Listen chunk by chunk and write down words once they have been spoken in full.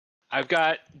I've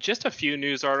got just a few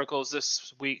news articles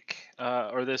this week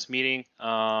or this meeting.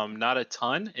 Not a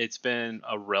ton. It's been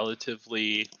a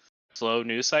relatively slow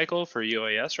news cycle for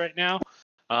UAS right now.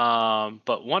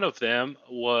 But one of them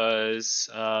was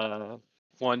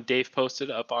one Dave posted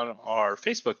up on our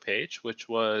Facebook page, which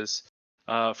was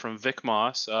from Vic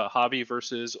Moss, Hobby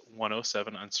versus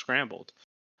 107 Unscrambled.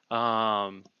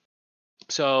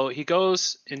 So he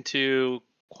goes into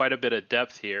quite a bit of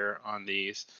depth here on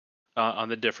these, on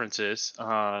the differences,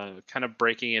 kind of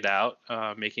breaking it out,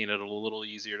 making it a little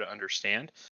easier to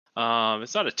understand.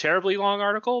 It's not a terribly long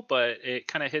article, but it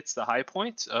kind of hits the high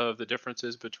points of the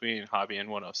differences between Hobby and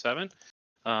 107.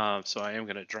 So I am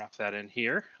going to drop that in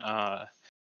here.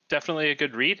 Definitely a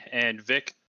good read, and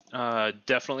Vic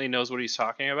definitely knows what he's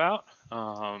talking about.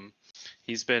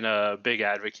 He's been a big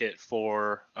advocate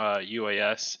for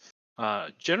UAS,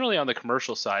 generally on the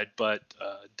commercial side, but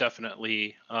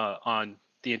definitely on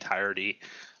the entirety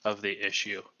of the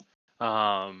issue.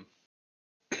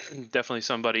 Definitely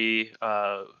somebody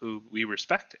who we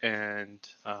respect and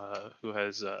who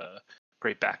has a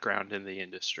great background in the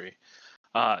industry.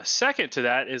 Second to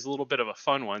that is a little bit of a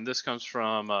fun one. This comes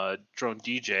from Drone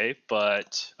DJ,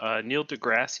 but Neil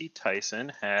deGrasse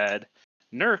Tyson had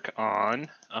Nurk on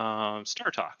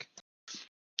Star Talk,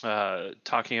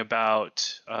 talking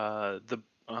about the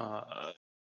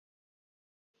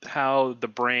how the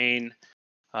brain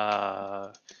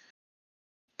kind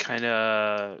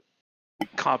of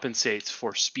compensates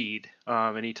for speed,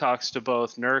 and he talks to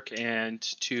both Nurk and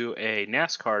to a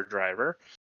NASCAR driver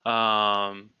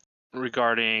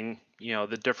regarding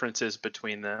the differences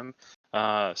between them.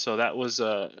 So that was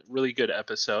a really good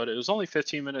episode. It was only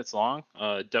 15 minutes long.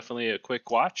 Definitely a quick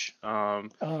watch. But Yeah,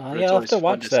 it's I'll have always to fun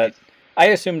watch to see. that. I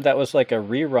assumed that was like a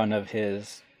rerun of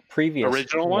his previous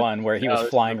Original one? one where he was No, this is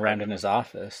a flying brand around new in one. his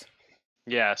office.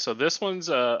 Yeah, so this one's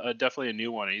definitely a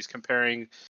new one. He's comparing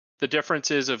the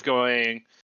differences of going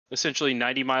essentially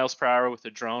 90 miles per hour with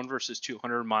a drone versus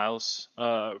 200 miles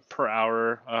per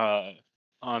hour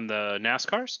on the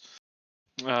NASCARs.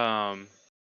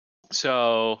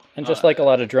 So, And just like a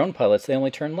lot of drone pilots, they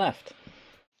only turn left.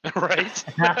 right?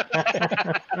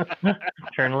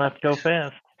 Turn left, go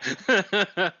fast.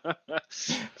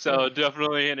 So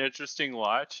definitely an interesting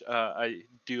watch. I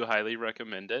do highly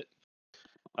recommend it.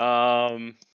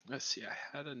 Let's see. I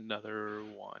had another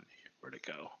one here. Where'd it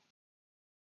go?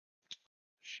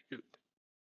 Shoot.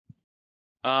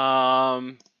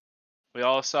 We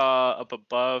all saw up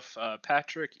above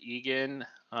Patrick Egan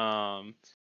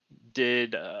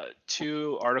did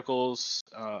two articles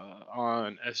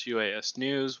on SUAS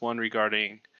News, one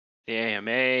regarding the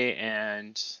AMA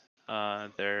and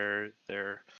their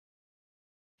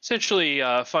essentially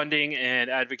funding and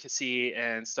advocacy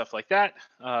and stuff like that.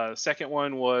 Second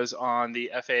one was on the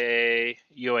FAA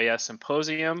UAS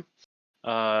Symposium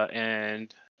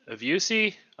and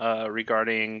AVUSI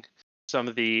regarding some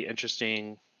of the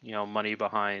interesting money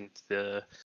behind the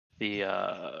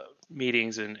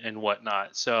meetings and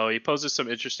whatnot. So he poses some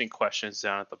interesting questions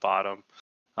down at the bottom.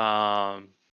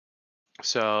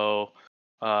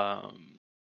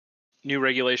 New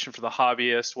regulation for the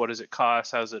hobbyist. What does it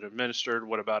cost? How's it administered?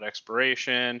 What about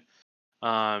expiration?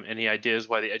 Any ideas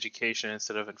why the education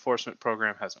instead of enforcement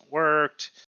program hasn't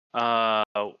worked?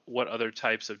 What other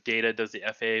types of data does the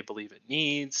FAA believe it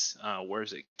needs? Where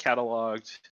is it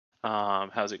cataloged?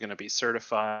 How's it going to be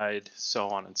certified? So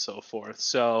on and so forth.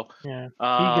 So yeah,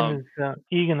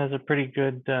 Egan is a pretty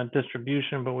good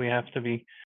distribution, but we have to be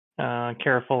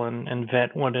careful and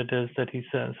vet what it is that he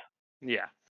says. Yeah.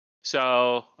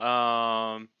 So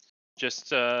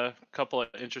just a couple of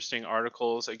interesting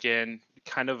articles. Again,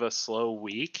 kind of a slow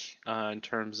week in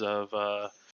terms of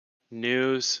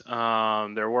news.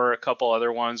 There were a couple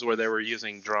other ones where they were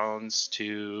using drones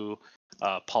to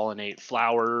pollinate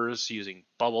flowers using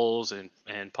bubbles and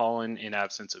pollen in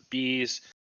absence of bees.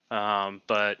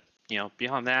 But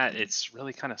beyond that, it's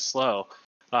really kind of slow.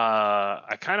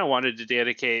 I kind of wanted to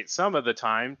dedicate some of the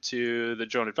time to the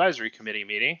Drone Advisory Committee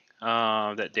meeting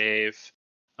that Dave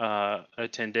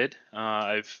attended.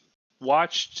 I've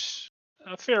watched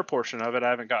a fair portion of it. I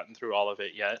haven't gotten through all of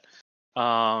it yet.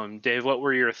 Dave, what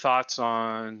were your thoughts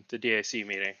on the DAC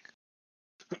meeting?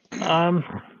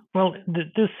 Well,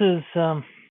 this is.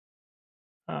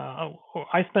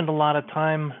 I spend a lot of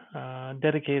time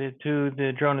dedicated to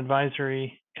the Drone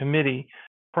Advisory Committee,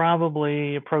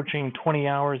 probably approaching 20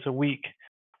 hours a week.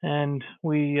 And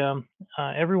we, and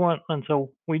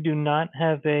so we do not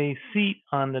have a seat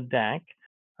on the DAC.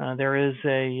 There is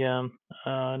an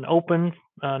open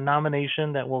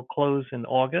nomination that will close in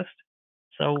August.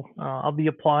 So I'll be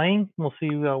applying. We'll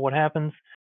see what happens.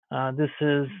 This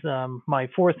is my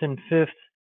fourth and fifth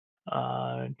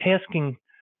tasking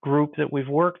group that we've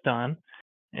worked on,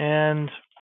 and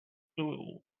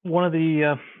one of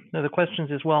the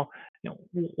questions is, well,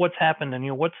 what's happened,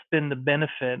 and what's been the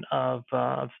benefit of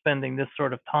spending this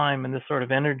sort of time and this sort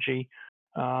of energy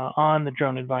on the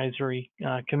Drone Advisory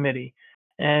Committee?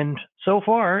 And so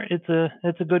far, it's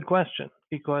a good question,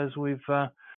 because we've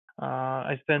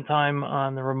I spent time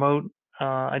on the remote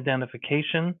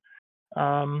identification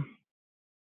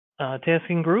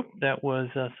tasking group that was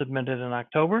submitted in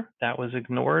October. That was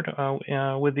ignored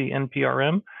with the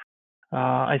NPRM.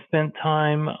 I spent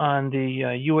time on the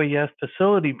UAS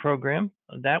facility program.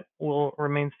 That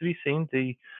remains to be seen.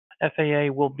 The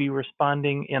FAA will be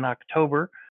responding in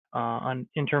October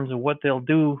in terms of what they'll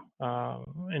do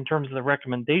in terms of the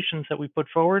recommendations that we put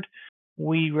forward.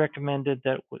 We recommended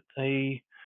that the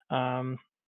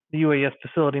UAS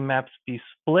facility maps be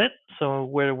split. So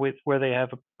where they have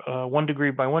 1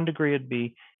 degree by 1 degree, it'd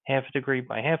be half a degree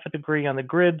by half a degree on the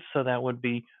grid. So that would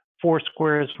be 4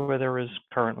 squares where there is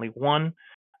currently 1.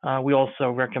 We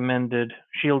also recommended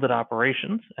shielded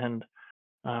operations and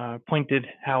pointed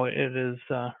how it is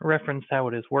referenced how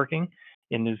it is working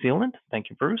in New Zealand. Thank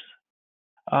you, Bruce.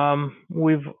 I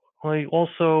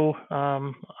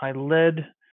led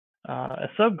a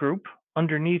subgroup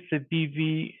underneath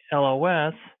the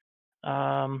BVLOS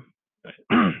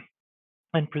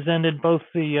and presented both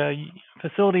the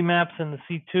facility maps and the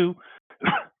C2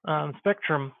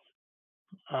 spectrum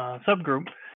subgroup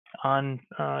on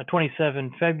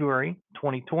 27 February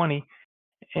 2020,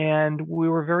 and we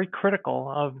were very critical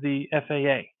of the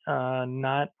FAA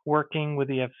not working with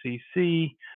the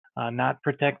FCC, not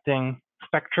protecting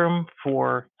spectrum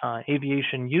for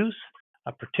aviation use,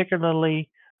 particularly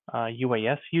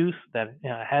UAS use that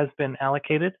has been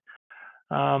allocated.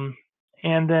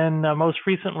 And then most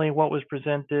recently, what was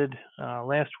presented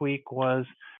last week was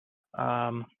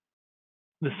the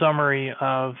summary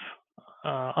of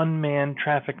unmanned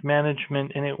traffic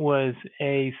management, and it was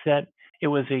a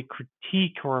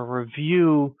critique or a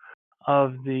review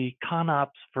of the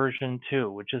ConOps version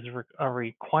 2, which is a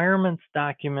requirements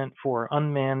document for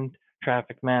unmanned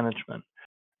traffic management.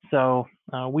 So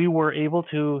we were able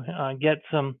to get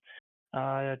some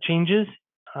changes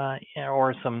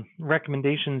or some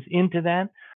recommendations into that.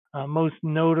 Most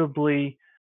notably,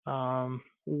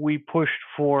 we pushed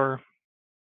for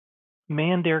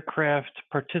manned aircraft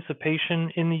participation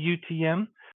in the UTM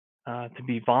to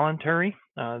be voluntary.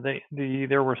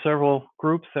 There were several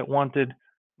groups that wanted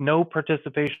no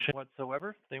participation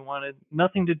whatsoever. They wanted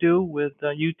nothing to do with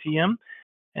UTM,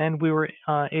 and we were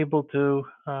able to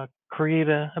create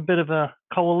a bit of a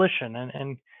coalition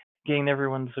and gain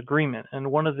everyone's agreement.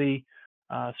 And one of the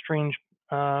strange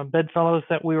bedfellows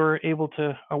that we were able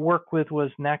to work with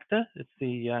was NACTA. It's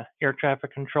the Air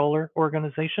Traffic Controller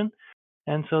Organization.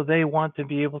 And so they want to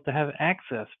be able to have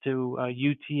access to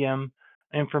UTM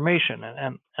information.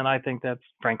 And I think that's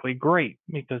frankly great,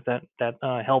 because that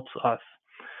helps us.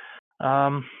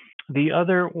 The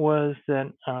other was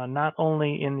that not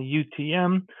only in the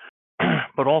UTM,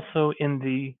 but also in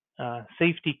the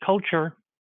safety culture,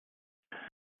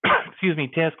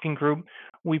 tasking group,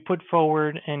 we put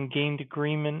forward and gained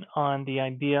agreement on the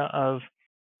idea of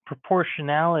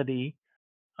proportionality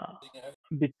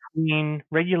between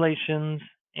regulations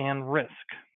and risk.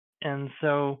 And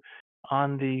so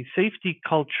on the safety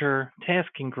culture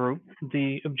tasking group,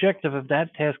 the objective of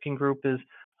that tasking group is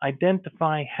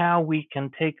identify how we can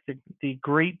take the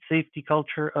great safety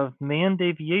culture of manned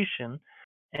aviation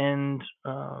and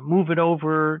move it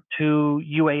over to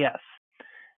UAS.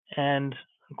 And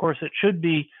of course, it should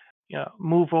be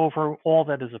move over all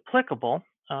that is applicable.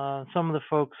 Some of the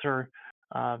folks are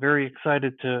very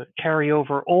excited to carry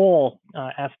over all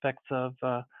aspects of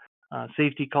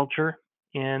safety culture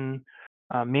in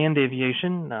manned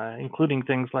aviation, including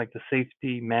things like the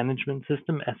Safety Management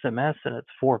System, SMS, and its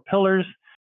 4 pillars.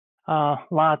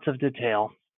 Lots of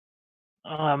detail.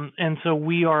 And so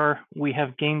we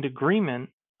have gained agreement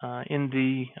in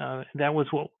that was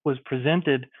what was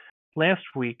presented last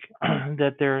week,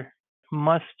 that there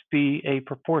must be a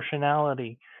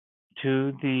proportionality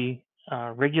to the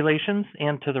regulations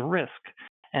and to the risk.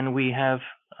 And we have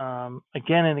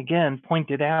again and again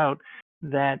pointed out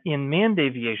that in manned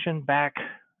aviation back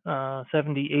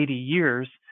 70, 80 years,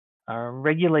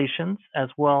 regulations as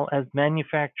well as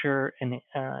manufacturer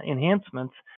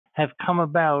enhancements have come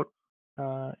about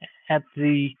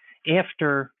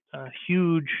after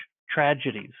huge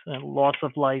tragedies, loss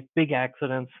of life, big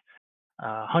accidents,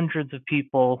 hundreds of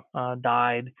people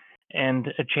died, and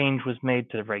a change was made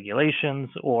to the regulations,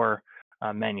 or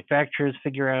manufacturers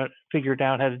figured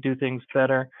out how to do things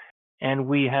better. And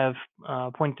we have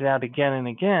pointed out again and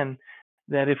again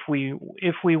that if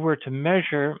we were to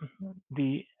measure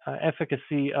the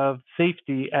efficacy of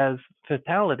safety as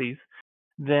fatalities,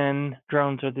 then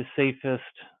drones are the safest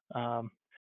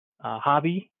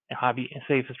hobby,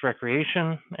 safest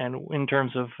recreation, and in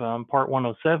terms of Part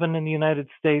 107 in the United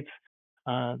States,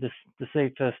 the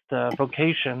safest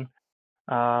vocation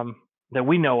that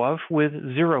we know of, with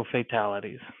 0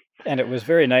 fatalities. And it was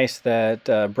very nice that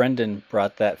Brendan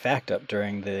brought that fact up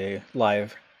during the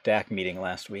live DAC meeting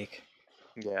last week.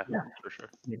 Yeah, for sure.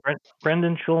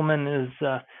 Brendan Schulman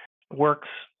works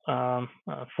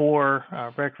for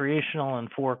recreational and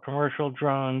for commercial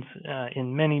drones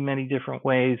in many different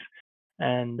ways,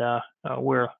 and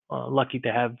we're lucky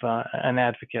to have an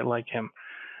advocate like him.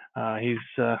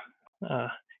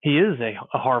 He is a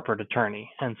Harvard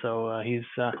attorney, and so he's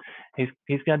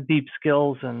got deep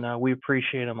skills, and we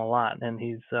appreciate him a lot. And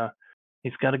he's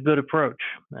got a good approach.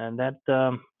 And that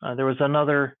there was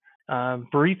another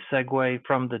brief segue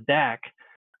from the DAC.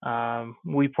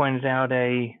 We pointed out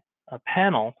a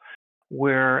panel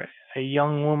where a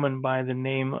young woman by the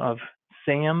name of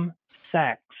Sam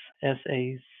Sachs,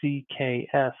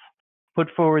 S-A-C-K-S,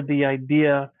 put forward the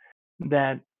idea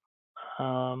that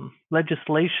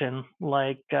legislation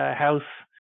like House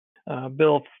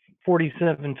Bill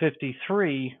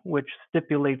 4753, which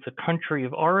stipulates a country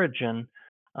of origin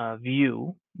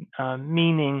view,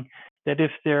 meaning that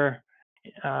if the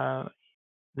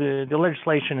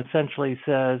legislation essentially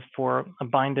says for a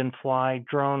bind and fly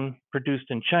drone produced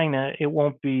in China, it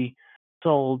won't be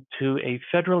sold to a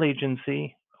federal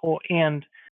agency, and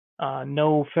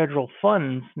no federal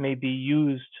funds may be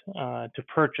used to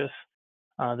purchase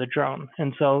the drone.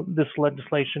 And so this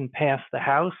legislation passed the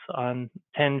House on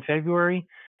 10 February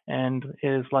and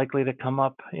is likely to come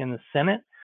up in the Senate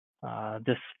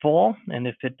this fall. And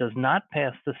if it does not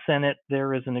pass the Senate,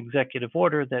 there is an executive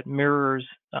order that mirrors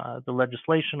the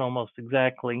legislation almost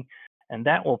exactly, and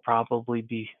that will probably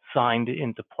be signed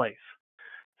into place.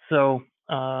 So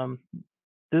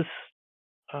this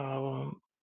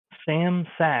Sam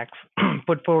Sachs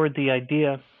put forward the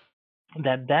idea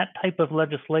that type of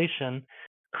legislation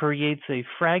creates a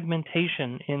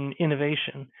fragmentation in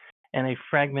innovation, and a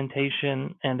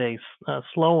fragmentation and a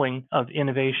slowing of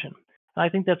innovation. I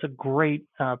think that's a great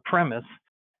premise,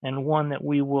 and one that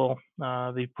we will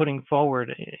be putting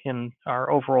forward in our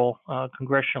overall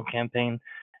congressional campaign,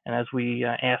 and as we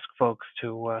ask folks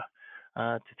to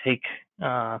take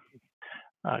do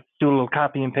a little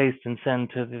copy and paste and send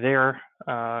to their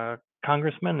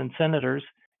congressmen and senators,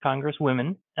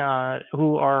 congresswomen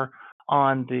who are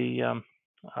on the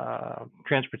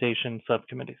transportation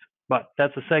subcommittees. But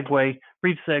that's a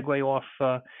brief segue off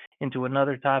into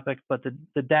another topic. But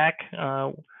the DAC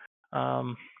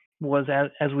was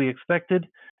as we expected,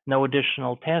 no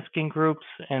additional tasking groups,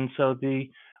 and so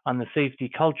on the safety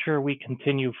culture, we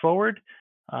continue forward.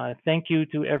 Thank you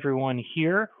to everyone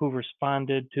here who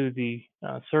responded to the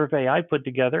survey I put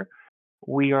together.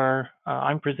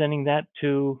 I'm presenting that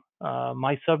to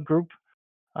my subgroup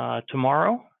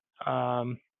tomorrow,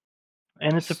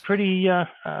 and it's a pretty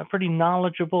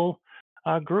knowledgeable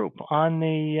group. On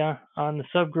the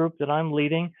subgroup that I'm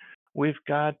leading, we've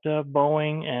got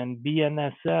Boeing and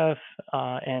BNSF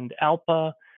and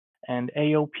ALPA and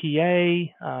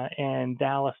AOPA and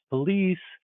Dallas Police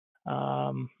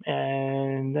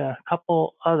and a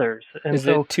couple others. And Is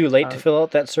it too late to fill out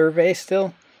that survey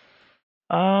still?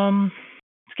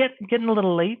 It's getting a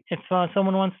little late. If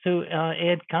someone wants to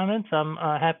add comments, I'm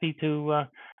happy to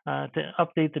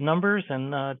update the numbers,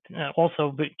 and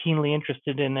also keenly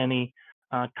interested in any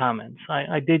comments.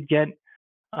 I did get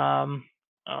the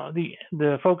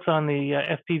folks on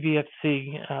the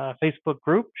FPVFC Facebook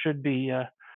group should be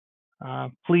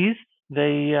pleased.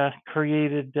 They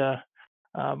created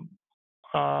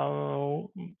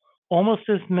almost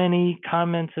as many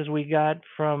comments as we got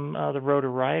from the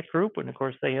Rotor Riot group, and of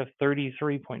course they have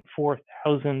 33.4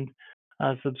 thousand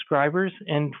subscribers,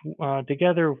 and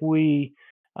together we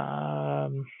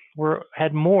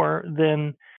had more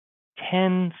than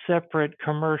 10 separate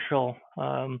commercial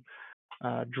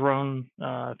drone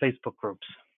Facebook groups.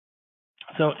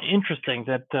 So interesting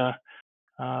that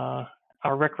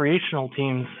our recreational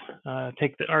teams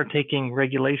are taking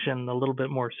regulation a little bit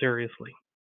more seriously.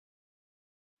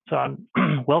 So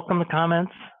welcome the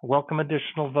comments, welcome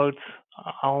additional votes.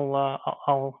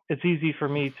 It's easy for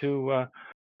me to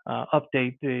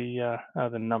update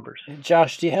the numbers.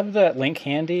 Josh, do you have that link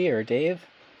handy, or Dave?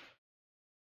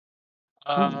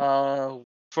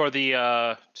 For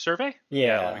the survey?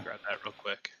 Yeah. Let me grab that real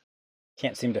quick.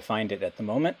 Can't seem to find it at the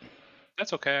moment.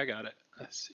 That's okay, I got it.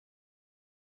 Let's see.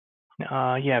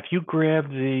 Yeah, if you grab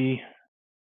the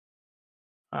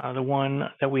the one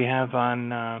that we have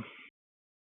on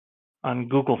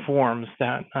Google Forms,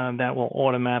 that will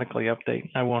automatically update.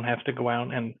 I won't have to go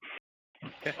out and.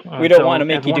 We don't so want to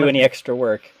make as you one do of- any extra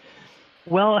work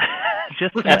Well,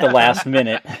 just at the last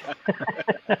minute.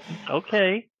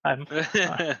 Okay. I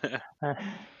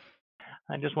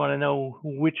just want to know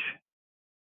which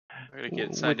I'm gonna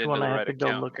get signed into one the I have right to go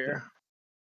account look here. for.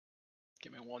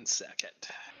 Give me 1 second.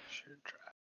 Should try.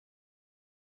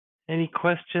 Any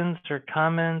questions or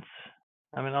comments?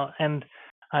 I mean, and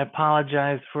I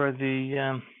apologize for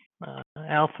the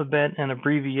alphabet and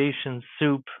abbreviation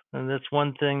soup. And that's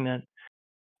one thing that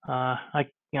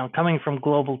coming from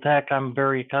global tech, I'm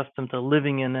very accustomed to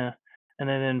living in an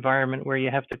environment where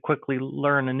you have to quickly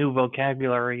learn a new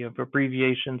vocabulary of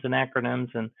abbreviations and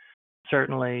acronyms, and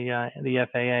certainly the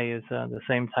FAA is the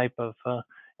same type of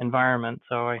environment.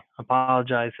 So I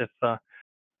apologize if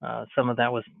some of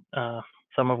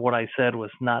what I said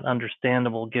was not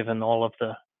understandable given all of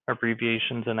the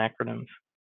abbreviations and acronyms.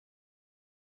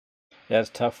 Yeah, it's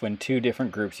tough when two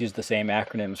different groups use the same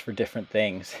acronyms for different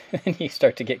things, and you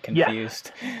start to get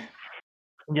confused.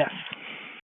 Yes.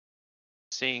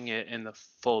 Seeing it in the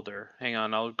folder. Hang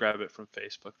on, I'll grab it from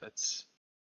Facebook.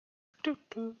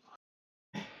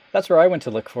 That's where I went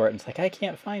to look for it, and it's like, I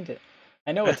can't find it.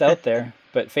 I know it's out there,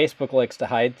 but Facebook likes to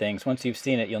hide things. Once you've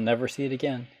seen it, you'll never see it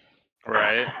again.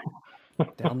 Right.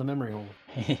 Down the memory hole.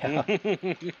 Yeah.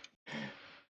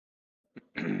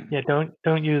 Yeah,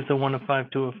 don't use the 1 of 5,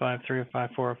 2 of 5, 3 of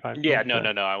 5, 4 of 5. Yeah, no,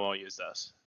 I won't use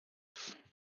those.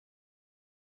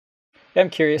 I'm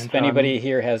curious if anybody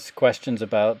here has questions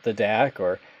about the DAC,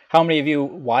 or how many of you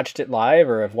watched it live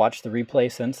or have watched the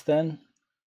replay since then?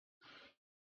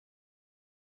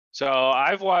 So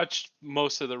I've watched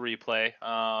most of the replay.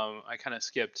 I kind of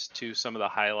skipped to some of the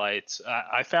highlights.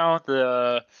 I found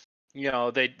they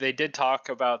did talk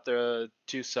about the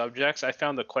two subjects. I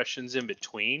found the questions in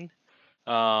between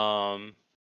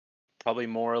probably a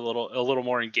little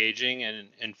more engaging and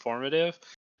informative.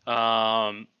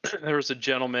 There was a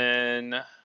gentleman.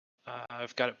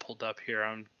 I've got it pulled up here.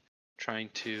 I'm trying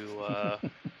to.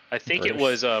 I think it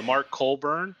was Mark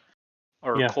Colburn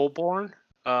or Colborn.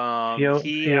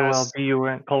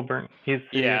 C-O-L-B-U-N, Colburn. He's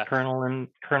the colonel in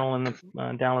the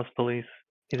Dallas Police.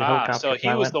 He's a helicopter so he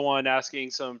pilot. was the one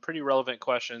asking some pretty relevant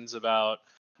questions about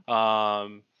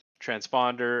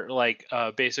transponder, like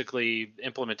basically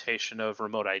implementation of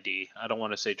remote ID. I don't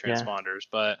want to say transponders,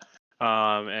 but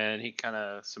and he kind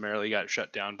of summarily got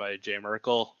shut down by Jay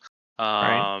Merkel.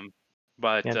 Right.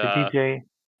 But the DJ,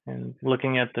 and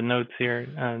looking at the notes here,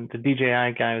 the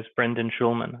DJI guy was Brendan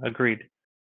Schulman. Agreed.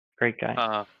 Great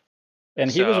guy.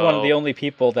 And he was one of the only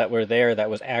people that were there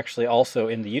that was actually also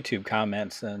in the YouTube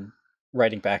comments and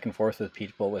writing back and forth with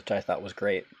people, which I thought was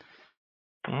great.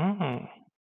 Oh.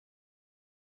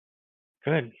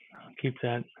 Good. I'll keep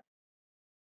that.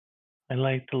 I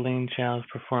like the Lane Chow's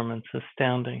performance.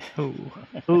 Astounding. Ooh.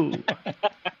 Ooh.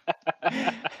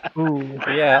 Ooh.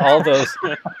 Yeah,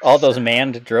 all those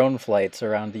manned drone flights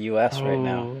around the US right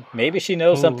now. Maybe she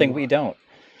knows something we don't.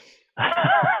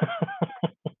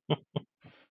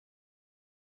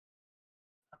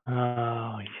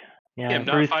 Oh, yeah. I'm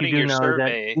not Bruce, finding you do your know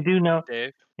survey, that. You do know,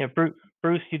 Dave. Yeah,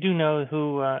 Bruce, you do know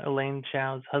who Elaine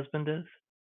Chao's husband is?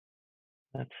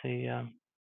 That's the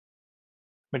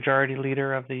majority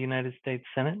leader of the United States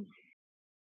Senate.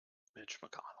 Mitch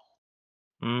McConnell.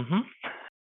 Mm-hmm.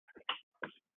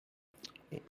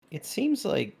 It seems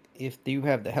like if you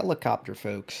have the helicopter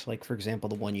folks, like for example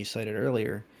the one you cited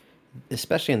earlier,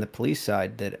 especially on the police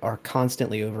side, that are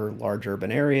constantly over large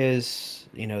urban areas,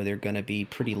 they're going to be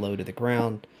pretty low to the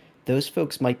ground. Those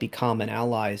folks might be common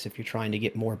allies if you're trying to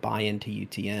get more buy-in to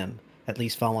UTM, at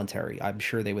least voluntary. I'm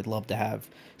sure they would love to have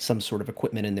some sort of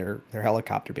equipment in their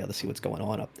helicopter, be able to see what's going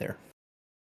on up there.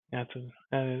 That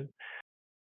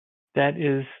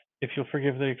is, if you'll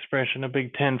forgive the expression, a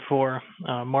big 10-4.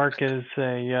 Mark is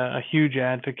a huge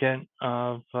advocate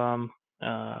of,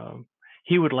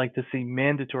 he would like to see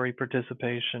mandatory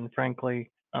participation, frankly,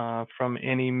 from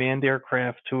any manned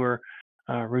aircraft who are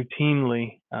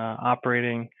routinely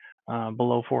operating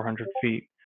below 400 feet.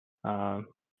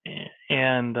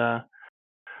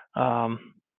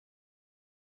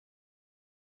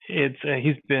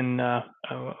 He's been,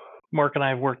 Mark and I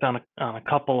have worked on a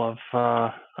couple of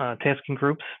tasking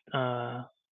groups,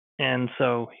 and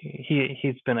so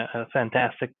he's been a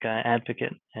fantastic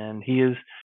advocate, and he is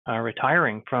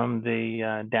retiring from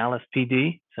the Dallas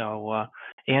PD. So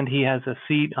and he has a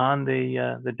seat on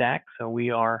the DAC. So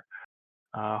we are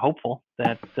hopeful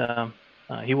that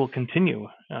he will continue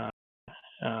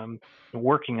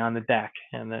working on the DAC,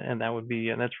 and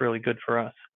that's really good for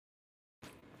us.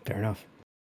 Fair enough.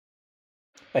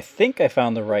 I think I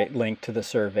found the right link to the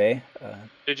survey.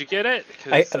 Did you get it?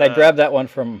 I grabbed that one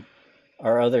from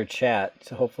our other chat,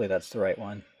 so hopefully that's the right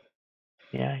one.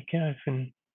 Yeah, I guess,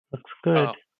 and looks good.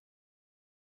 Oh,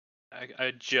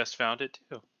 I just found it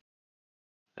too.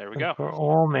 There we go. For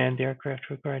all manned aircraft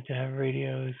required to have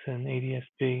radios and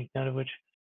ADS-B, none of which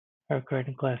are required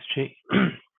in Class G.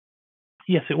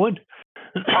 Yes, it would.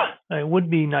 It would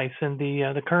be nice. And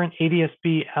the current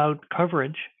ADS-B out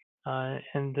coverage,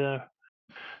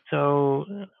 so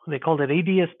they called it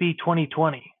ADS-B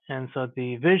 2020. And so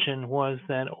the vision was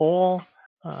that all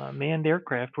manned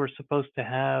aircraft were supposed to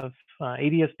have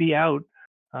ADS-B out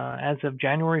as of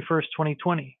January 1st,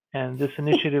 2020. And this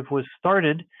initiative was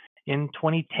started in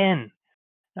 2010.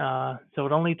 So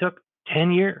it only took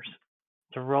 10 years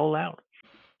to roll out.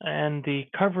 And the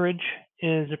coverage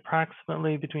is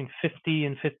approximately between 50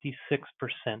 and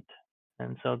 56%.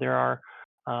 And so there are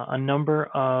a number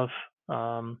of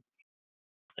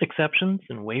exceptions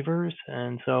and waivers.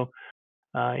 And so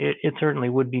it certainly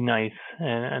would be nice.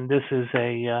 And this is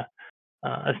a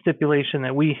stipulation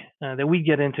that we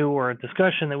get into, or a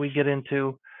discussion that we get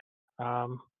into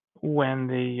when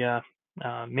the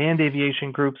manned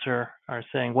aviation groups are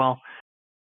saying, well,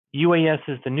 UAS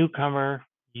is the newcomer.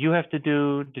 You have to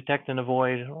do detect and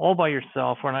avoid all by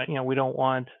yourself. We're not, we don't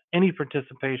want any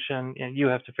participation, and you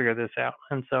have to figure this out.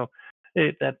 And so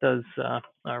that does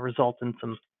result in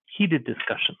some heated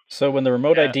discussion. So when the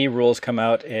remote ID rules come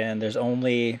out and there's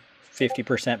only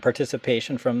 50%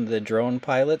 participation from the drone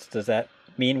pilots, does that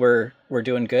mean we're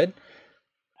doing good?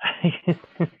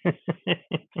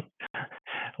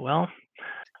 Well,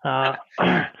 I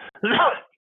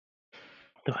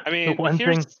mean, one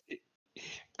thing.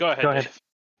 Go ahead. Go ahead.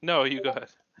 No, you go ahead.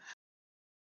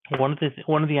 One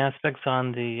of the aspects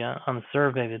on the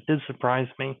survey that did surprise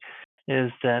me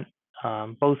is that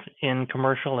both in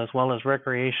commercial as well as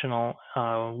recreational,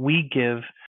 we give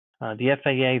the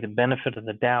FAA the benefit of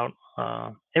the doubt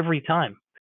every time,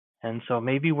 and so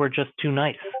maybe we're just too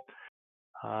nice,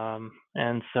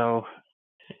 and so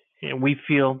we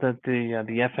feel that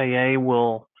the FAA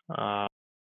will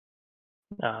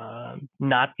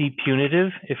not be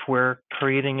punitive if we're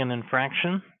creating an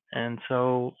infraction. And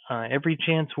so every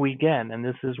chance we get, and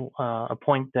this is a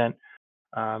point that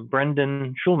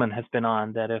Brendan Schulman has been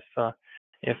on, that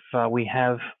if we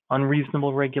have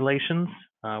unreasonable regulations,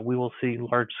 we will see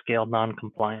large-scale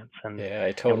non-compliance. And yeah,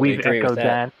 I totally agree with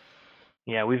that.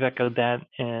 Yeah, we've echoed that,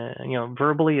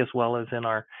 verbally as well as in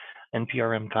our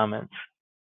NPRM comments.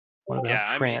 What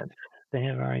about France? They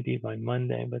have RID by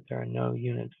Monday, but there are no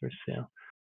units for sale.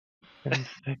 And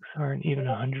specs aren't even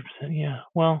 100%. Yeah,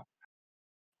 well,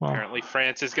 apparently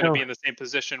France is going to be in the same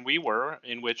position we were,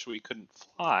 in which we couldn't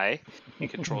fly in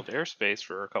controlled airspace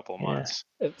for a couple of months.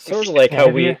 It's sort of like how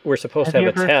we're supposed to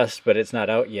have a test, but it's not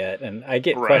out yet, and I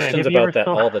get questions about that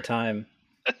all the time.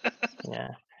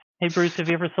 Yeah. Hey, Bruce, have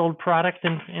you ever sold product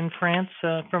in France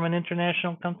from an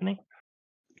international company?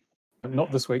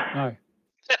 Not this week, no.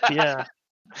 Yeah.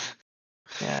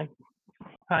 Yeah.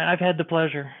 I've had the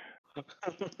pleasure.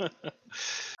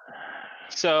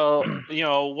 So,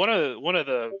 one of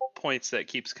the points that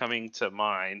keeps coming to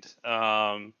mind,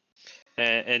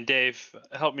 and Dave,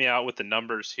 help me out with the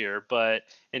numbers here, but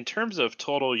in terms of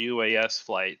total UAS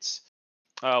flights,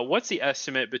 what's the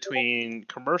estimate between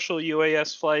commercial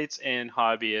UAS flights and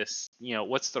hobbyists?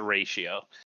 What's the ratio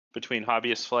between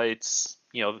hobbyist flights?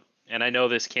 And I know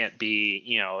this can't be,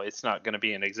 it's not going to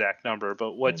be an exact number,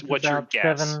 but what's your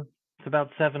guess? It's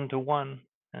about 7 to 1.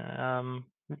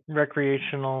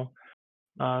 Recreational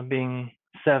being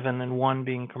 7 and 1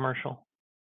 being commercial.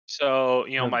 So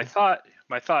my thought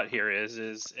here is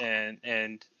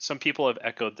and some people have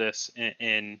echoed this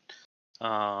in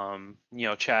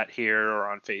chat here or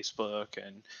on Facebook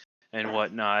and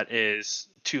whatnot, is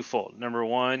twofold. Number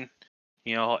one,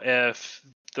 if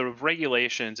the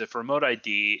regulations, if remote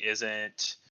ID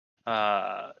isn't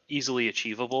easily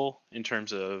achievable in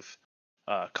terms of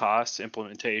costs,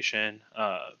 implementation,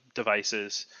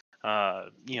 devices, so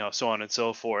on and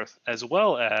so forth, as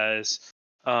well as,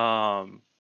 from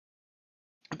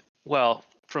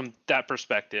that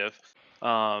perspective,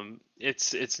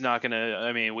 it's not gonna.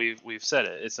 I mean, we've said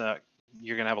it. It's not.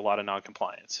 You're gonna have a lot of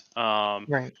non-compliance.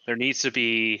 Right. There needs to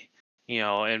be,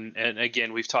 and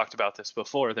again, we've talked about this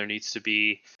before. There needs to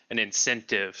be an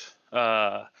incentive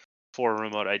for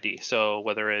remote ID. So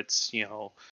whether it's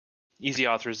easy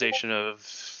authorization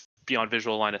of beyond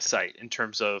visual line of sight in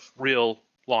terms of real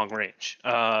long range,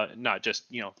 not just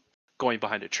going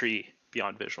behind a tree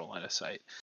beyond visual line of sight,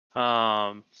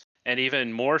 and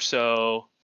even more so,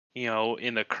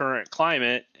 in the current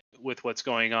climate with what's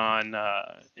going on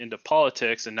into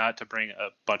politics, and not to bring a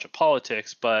bunch of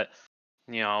politics, but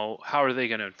how are they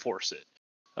going to enforce it?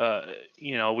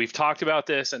 We've talked about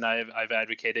this, and I've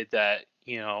advocated that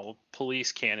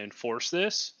police can enforce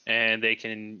this, and they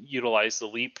can utilize the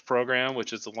LEAP program,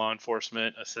 which is the Law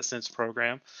Enforcement Assistance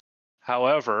Program.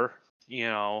 However,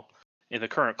 in the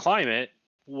current climate,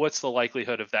 what's the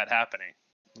likelihood of that happening?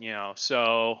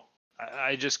 So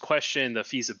I just question the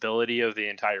feasibility of the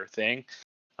entire thing.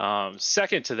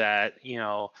 Second to that,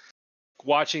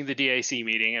 watching the DAC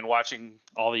meeting and watching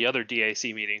all the other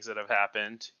DAC meetings that have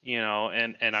happened,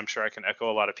 and I'm sure I can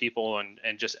echo a lot of people,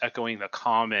 and just echoing the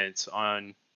comments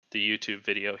on the YouTube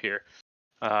video here,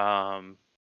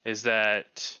 is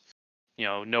that,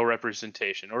 no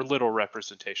representation, or little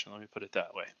representation, let me put it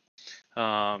that way.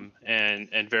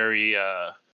 And very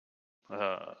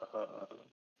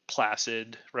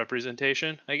placid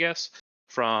representation, I guess,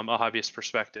 from a hobbyist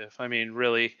perspective. I mean,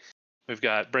 really, we've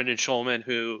got Brendan Schulman,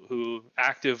 who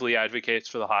actively advocates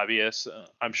for the hobbyists.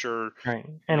 I'm sure, right,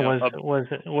 and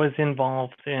was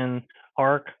involved in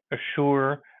ARC,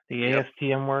 Assure, the Yep.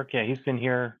 ASTM work. Yeah, he's been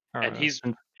here And he's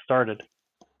since it started.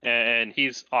 And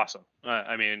he's awesome.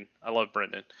 I mean, I love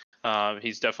Brendan.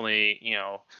 He's definitely,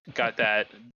 got that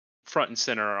front and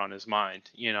center on his mind,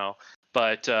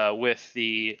 But with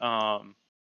the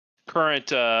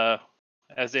current,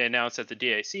 as they announced at the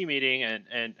DAC meeting,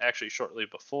 and actually shortly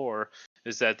before,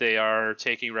 is that they are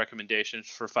taking recommendations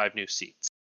for 5 new seats.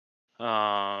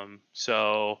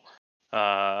 So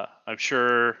I'm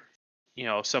sure,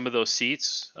 some of those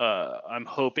seats, I'm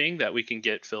hoping that we can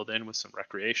get filled in with some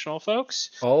recreational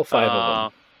folks. All 5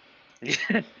 of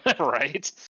them.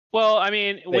 Right. Well, I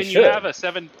mean, when should. You have a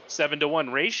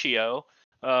 7-to-1 ratio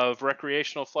of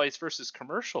recreational flights versus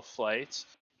commercial flights,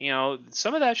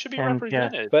 some of that should be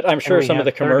represented. But I'm sure some of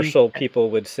the commercial people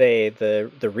would say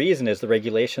the reason is the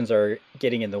regulations are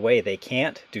getting in the way. They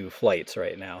can't do flights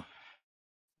right now.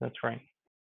 That's right.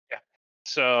 Yeah.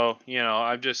 So,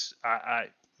 I'm just, I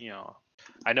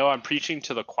know I'm preaching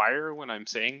to the choir when I'm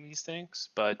saying these things,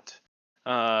 but,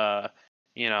 I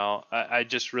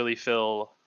just really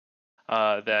feel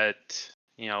that,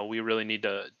 we really need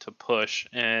to push,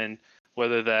 and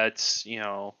whether that's,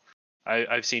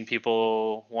 I've seen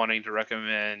people wanting to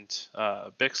recommend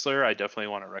Bixler. I definitely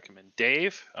want to recommend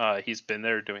Dave. He's been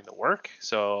there doing the work.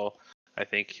 So I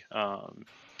think,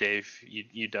 Dave,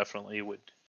 you definitely would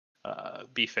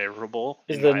be favorable.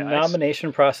 Is the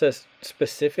nomination process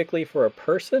specifically for a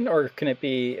person, or can it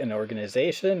be an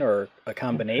organization, or a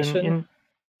combination?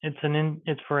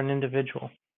 It's for an individual.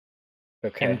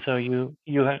 Okay. And so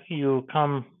you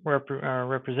come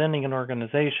representing an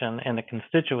organization and a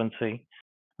constituency,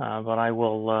 but I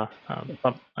will,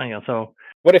 so.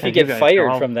 What if you get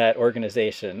fired from that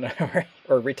organization,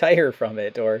 or retire from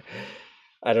it, or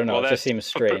I don't know? Well, it just seems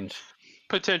strange.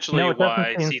 Potentially,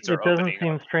 why seats are opening. It doesn't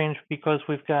seem strange because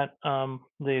we've got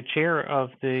the chair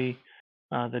of the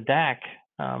DAC,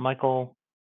 Michael.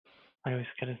 I always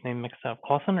get his name mixed up.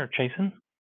 Clausen or Chasen?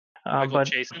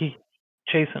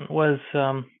 Chasen was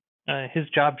his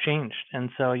job changed, and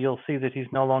so you'll see that he's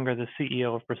no longer the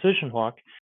CEO of Precision Hawk.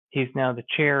 He's now the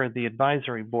chair of the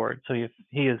advisory board. So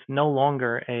he is no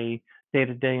longer a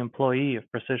day-to-day employee of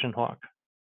Precision Hawk.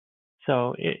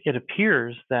 So it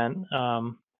appears that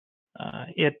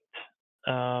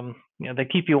they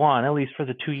keep you on at least for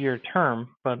the 2-year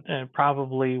term, but it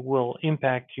probably will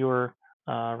impact your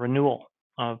renewal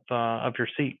of your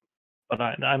seat. But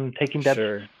I'm taking that.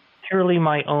 Sure. Purely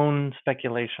my own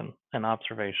speculation and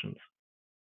observations.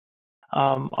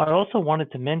 I also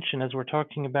wanted to mention, as we're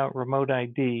talking about remote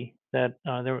ID, that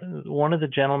one of the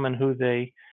gentlemen who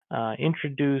they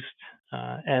introduced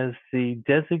as the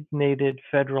designated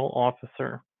federal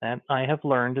officer, that I have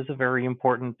learned is a very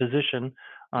important position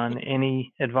on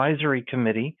any advisory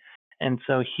committee. And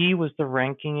so he was the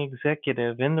ranking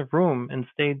executive in the room and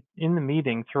stayed in the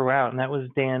meeting throughout, and that was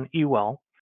Dan Ewell.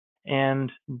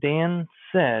 And Dan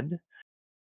said,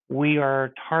 we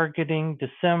are targeting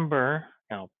December,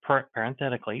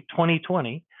 parenthetically,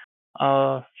 2020,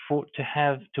 to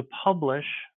publish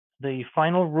the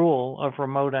final rule of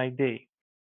remote ID.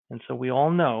 And so we all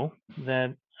know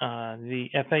that the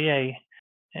FAA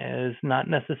is not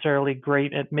necessarily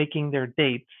great at making their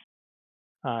dates.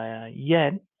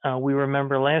 Yet, we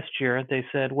remember last year they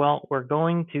said, well, we're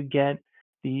going to get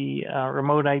the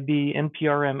remote ID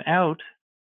NPRM out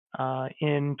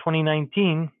in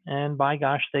 2019, and by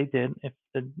gosh, they did.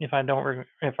 If I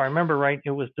remember right,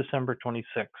 it was December 26th.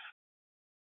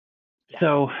 Yeah.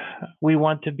 So we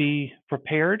want to be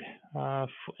prepared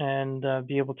and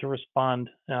be able to respond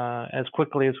as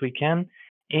quickly as we can.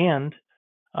 And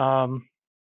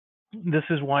this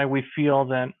is why we feel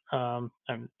that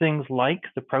things like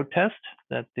the protest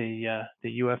that the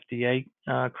UFDA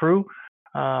crew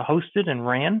hosted and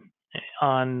ran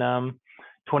on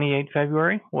 28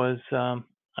 February was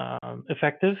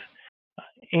effective,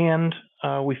 and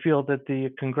we feel that the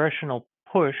congressional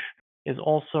push is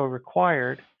also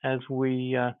required as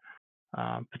we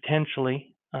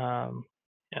potentially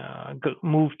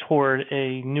move toward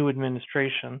a new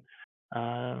administration,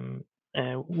 and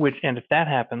if that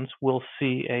happens, we'll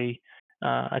see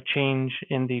a change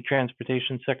in the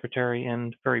transportation secretary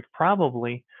and very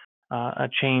probably a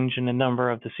change in a number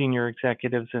of the senior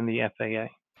executives in the FAA.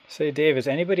 Say, Dave, has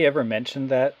anybody ever mentioned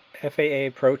that FAA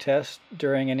protest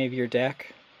during any of your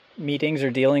DAC meetings or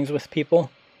dealings with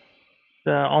people?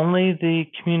 Only the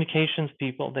communications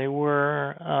people. They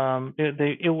were.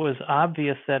 It was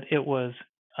obvious that it was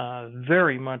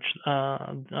very much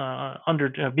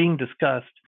being discussed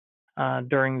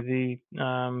during the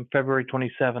February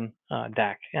 27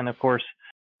 DAC, and of course,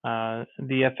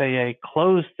 the FAA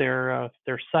closed their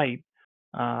site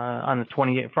on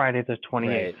the Friday the 28th.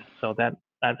 Right. So that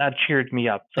cheered me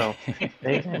up. So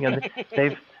they've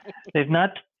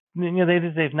not.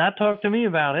 They've not talked to me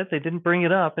about it. They didn't bring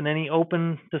it up in any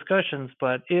open discussions,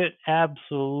 but it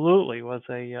absolutely was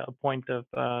a point of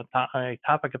a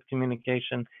topic of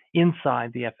communication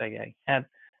inside the FAA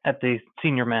at the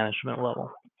senior management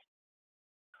level.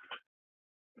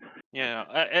 Yeah,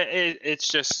 it's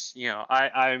just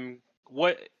I'm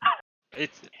what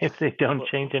it's. If they don't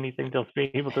change anything, they'll be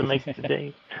able to make it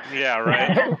today. Yeah,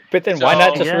 right. But then why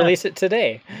not just release it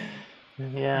today?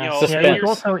 Yeah, Suspense.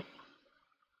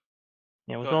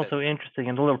 It was also interesting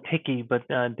and a little picky, but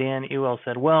Dan Ewell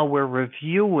said, well, we're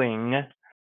reviewing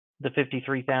the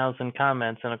 53,000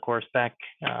 comments. And of course, back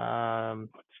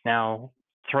now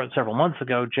several months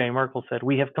ago, Jay Merkel said,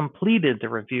 we have completed the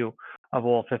review of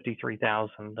all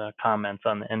 53,000 comments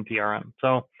on the NPRM.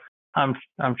 So I'm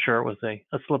sure it was a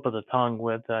slip of the tongue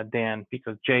with Dan,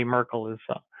 because Jay Merkel is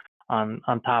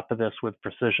on top of this with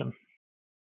precision.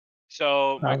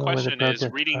 So my question is,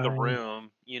 reading the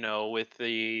room, with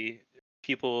the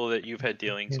people that you've had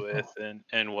dealings with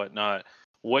and whatnot,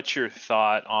 what's your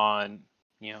thought on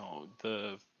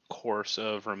the course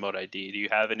of remote ID? Do you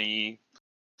have any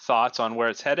thoughts on where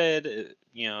it's headed?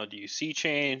 Do you see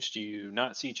change? Do you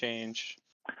not see change?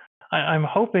 I'm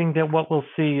hoping that what we'll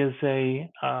see is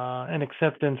an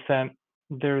acceptance that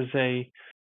there's a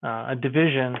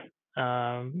division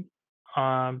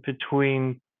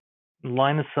between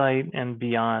line of sight and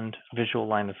beyond visual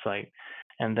line of sight.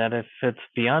 And that if it's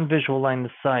beyond visual line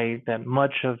of sight, that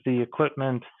much of the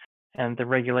equipment and the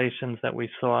regulations that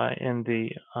we saw in the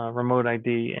remote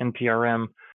ID NPRM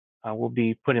will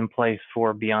be put in place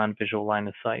for beyond visual line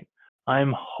of sight.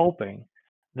 I'm hoping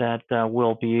that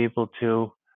we'll be able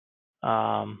to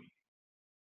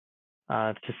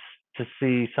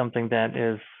see something that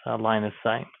is line of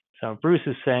sight. So Bruce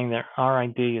is saying that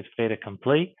RID is fait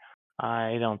accompli.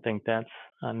 I don't think that's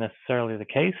necessarily the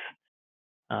case.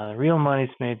 The real money's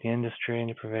made the industry and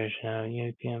the provision of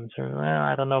UTM. Well,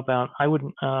 I don't know about. I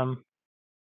wouldn't. I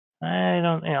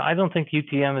don't think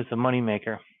UTM is a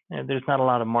moneymaker. There's not a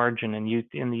lot of margin in the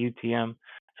UTM.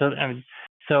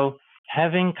 So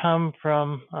having come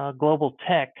from Global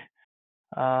Tech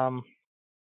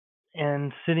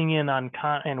and sitting in on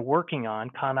and working on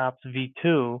ConOps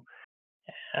V2.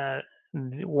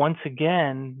 Once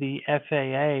again, the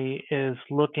FAA is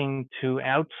looking to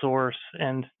outsource,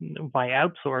 and by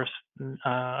outsource,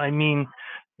 I mean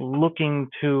looking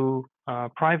to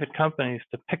private companies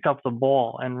to pick up the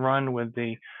ball and run with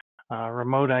the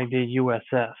remote ID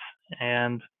USS.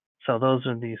 And so those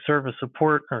are the service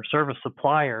support or service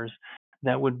suppliers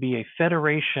that would be a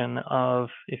federation of,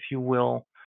 if you will,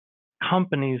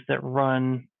 companies that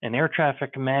run an air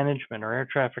traffic management or air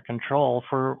traffic control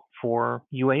for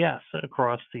UAS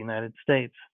across the United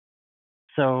States.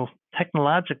 So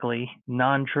technologically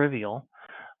non-trivial,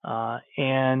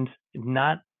 and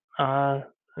not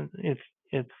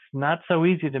it's not so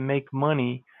easy to make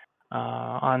money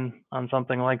on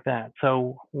something like that.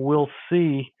 So we'll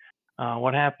see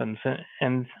what happens,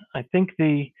 and I think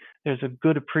there's a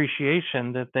good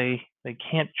appreciation that they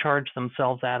can't charge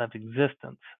themselves out of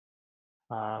existence.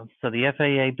 So the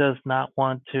FAA does not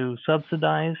want to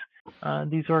subsidize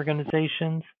these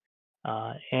organizations,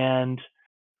 and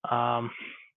I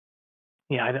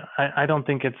don't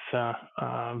think it's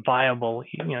viable,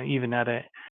 even at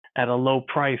a low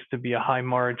price, to be a high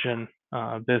margin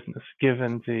business,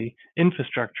 given the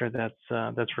infrastructure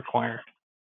that's required.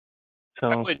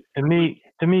 So to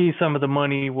me, some of the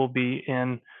money will be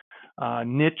in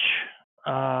niche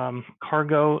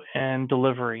cargo and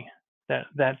delivery.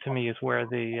 That to me is where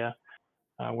the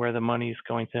where the money is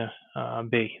going to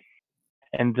be.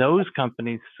 And those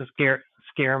companies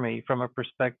scare me from a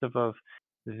perspective of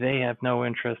they have no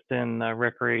interest in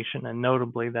recreation, and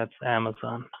notably that's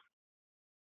Amazon.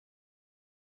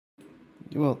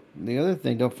 Well, the other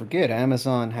thing, don't forget,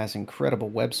 Amazon has incredible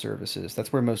web services.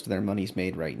 That's where most of their money's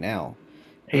made right now.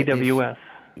 AWS.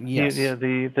 Yes.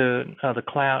 The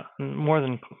cloud, more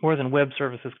than web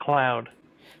services, cloud.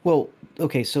 Well,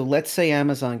 okay, so let's say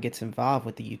Amazon gets involved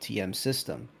with the UTM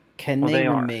system. Can Well, they they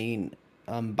are. remain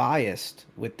unbiased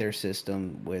with their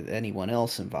system with anyone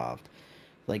else involved?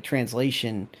 Like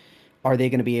translation, are they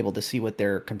going to be able to see what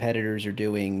their competitors are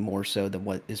doing more so than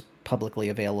what is publicly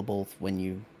available when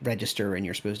you register and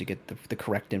you're supposed to get the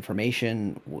correct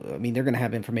information? I mean, they're going to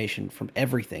have information from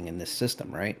everything in this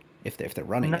system, right? If they're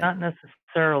running it. Not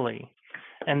necessarily.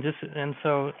 And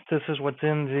so this is what's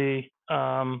in the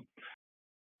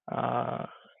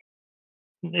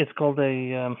it's called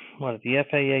the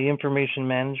FAA Information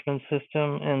Management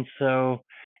System, and so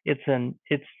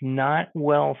it's not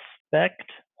well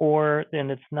spec'd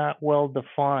and it's not well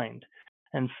defined,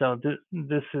 and so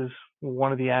this is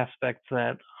one of the aspects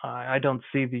that I don't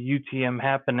see the UTM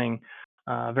happening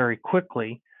very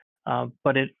quickly,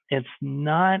 but it does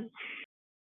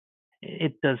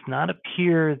not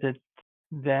appear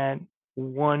that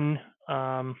one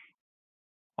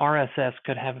RSS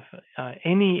could have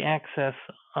any access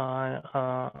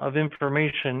of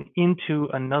information into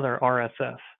another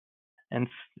RSS. And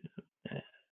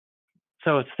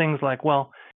so it's things like,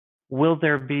 well, will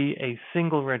there be a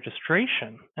single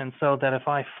registration? And so that if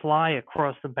I fly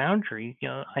across the boundary,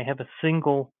 I have a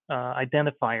single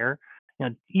identifier,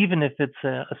 even if it's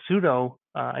a pseudo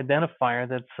identifier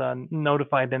that's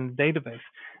notified in the database.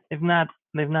 They've not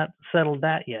settled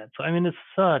that yet. So I mean, it's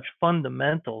such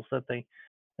fundamentals that they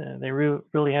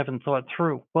really haven't thought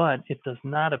through. But it does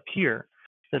not appear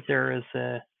that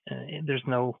there's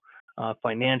no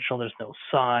financial, there's no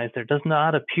size, there does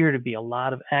not appear to be a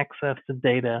lot of access to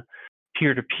data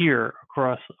peer-to-peer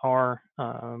across RSS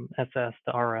to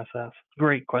RSS.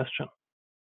 Great question.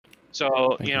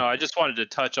 So, I just wanted to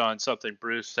touch on something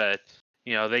Bruce said.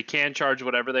 They can charge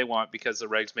whatever they want because the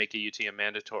regs make a UTM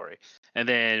mandatory. And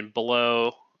then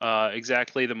below,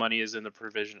 exactly the money is in the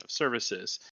provision of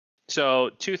services. So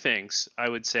two things I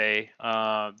would say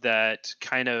that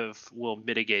kind of will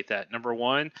mitigate that. Number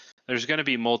one, there's going to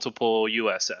be multiple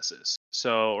USSs,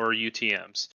 or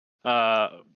UTMs,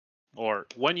 or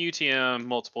one UTM,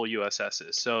 multiple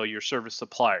USSs. So your service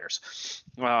suppliers.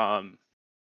 Number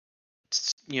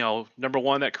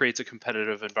one, that creates a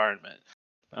competitive environment.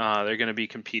 They're going to be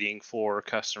competing for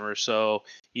customers, so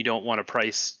you don't want to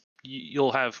price.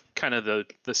 You'll have kind of the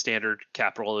standard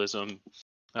capitalism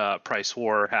price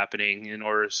war happening in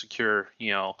order to secure,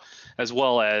 as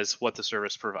well as what the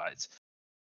service provides.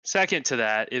 Second to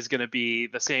that is going to be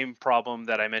the same problem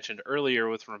that I mentioned earlier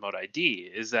with remote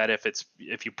ID, is that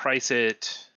if you price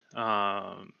it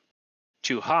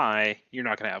too high, you're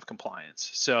not going to have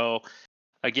compliance. So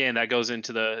again, that goes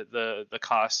into the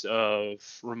cost of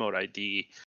remote ID,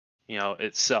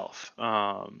 itself.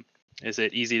 Is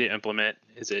it easy to implement?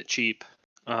 Is it cheap?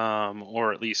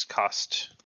 Or at least cost,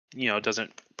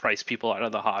 doesn't price people out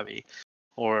of the hobby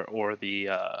or the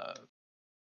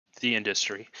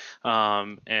industry,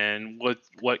 and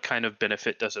what kind of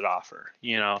benefit does it offer?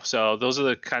 So those are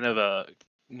the kind of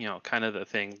the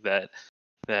thing that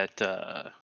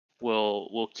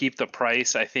will keep the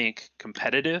price, I think,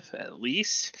 competitive at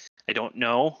least. I don't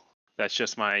know. That's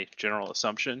just my general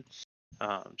assumption.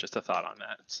 Just a thought on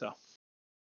that. So.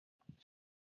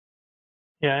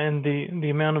 Yeah, and the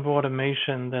amount of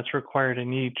automation that's required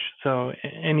in each. So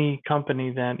any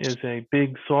company that is a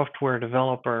big software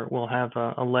developer will have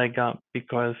a leg up,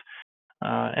 because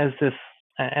as a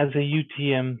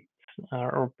UTM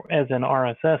or as an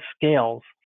RSS scales,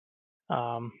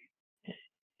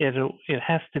 it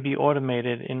has to be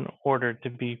automated in order to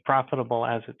be profitable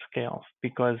as it scales.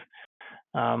 Because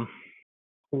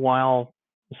while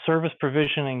service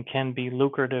provisioning can be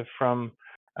lucrative from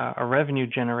a revenue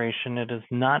generation, it is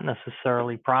not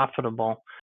necessarily profitable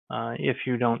if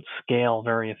you don't scale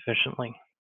very efficiently.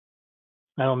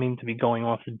 I don't mean to be going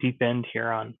off the deep end here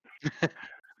on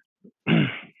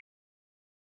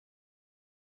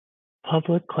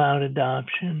public cloud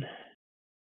adoption.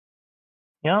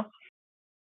 Yep.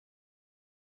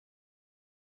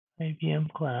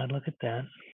 IBM Cloud, look at that.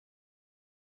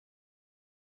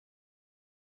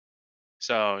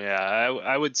 So yeah,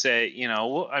 I would say,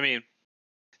 I mean,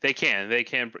 they can,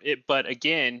 but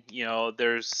again,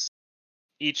 there's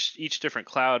each different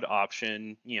cloud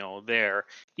option,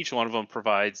 each one of them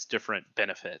provides different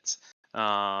benefits.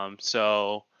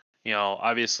 So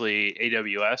obviously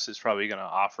AWS is probably going to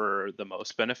offer the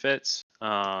most benefits.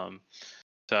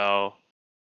 So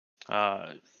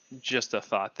just a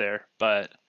thought there,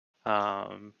 but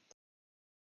and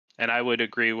I would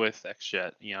agree with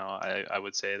XJet. I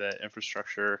would say that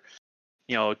infrastructure,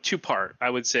 two-part. I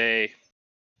would say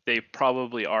they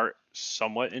probably are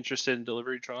somewhat interested in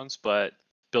delivery drones, but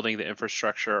building the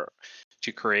infrastructure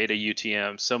to create a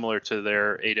UTM similar to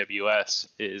their AWS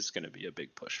is going to be a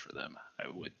big push for them. I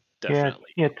would definitely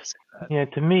say that. Yeah,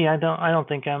 to me, I don't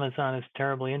think Amazon is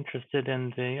terribly interested in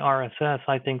the RSS.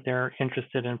 I think they're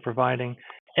interested in providing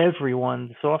everyone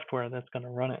the software that's going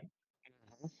to run it.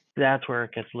 That's where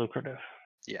it gets lucrative.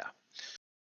 Yeah.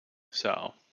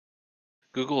 So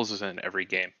Google's is in every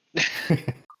game.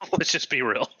 Let's just be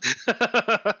real.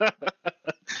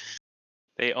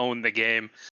 They own the game.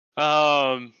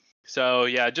 So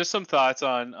yeah, just some thoughts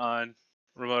on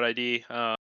remote ID.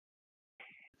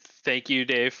 Thank you,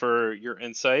 Dave, for your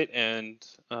insight and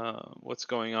what's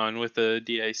going on with the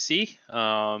DIC.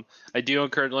 I do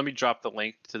encourage. Let me drop the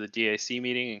link to the DIC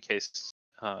meeting in case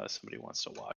somebody wants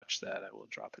to watch that. I will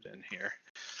drop it in here.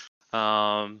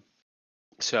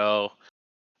 So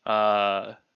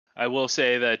I will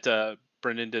say that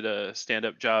Brendan did a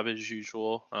stand-up job as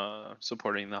usual,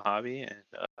 supporting the hobby, and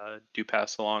do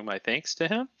pass along my thanks to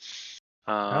him.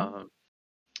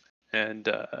 And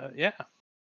yeah.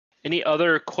 Any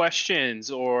other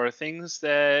questions or things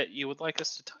that you would like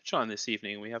us to touch on this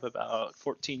evening? We have about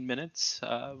 14 minutes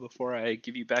before I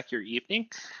give you back your evening.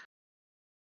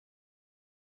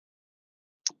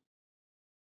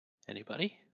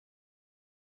 Anybody?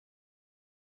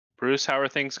 Bruce, how are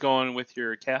things going with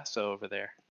your CASA over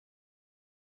there?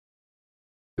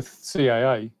 With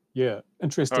CAA, yeah,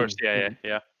 interesting. Or CIA,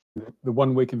 yeah. The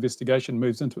 1 week investigation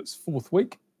moves into its 4th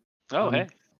week. Oh, hey.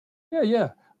 Yeah.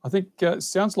 I think it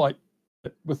sounds like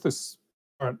with this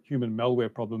current human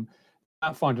malware problem, they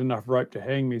can't find enough rope to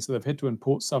hang me, so they've had to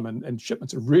import some, and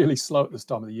shipments are really slow at this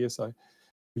time of the year, so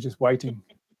we're just waiting.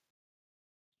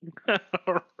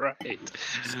 All right.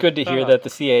 It's good to hear that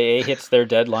the CAA hits their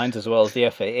deadlines as well as the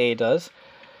FAA does.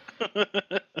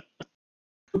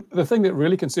 The thing that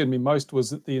really concerned me most was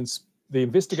that the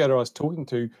investigator I was talking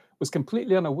to was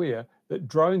completely unaware that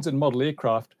drones and model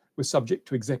aircraft were subject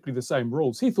to exactly the same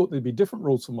rules. He thought there'd be different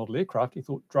rules for model aircraft. He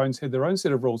thought drones had their own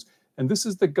set of rules. And this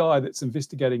is the guy that's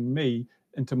investigating me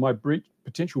into my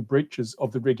potential breaches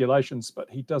of the regulations, but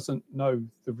he doesn't know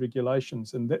the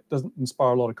regulations, and that doesn't inspire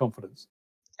a lot of confidence.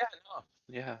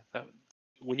 Yeah,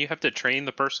 when you have to train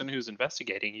the person who's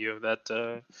investigating you, that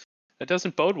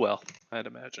doesn't bode well, I'd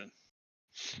imagine.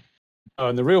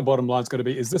 And the real bottom line is going to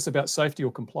be: is this about safety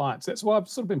or compliance? That's why I've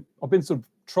been sort of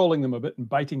trolling them a bit and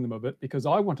baiting them a bit, because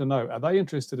I want to know: are they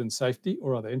interested in safety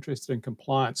or are they interested in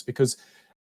compliance? Because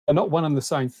they're not one and the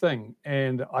same thing.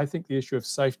 And I think the issue of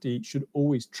safety should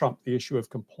always trump the issue of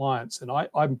compliance. And I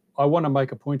want to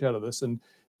make a point out of this. And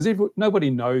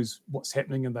nobody knows what's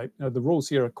happening, and the rules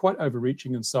here are quite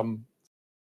overreaching in some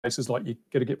cases. Like, you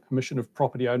got to get permission of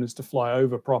property owners to fly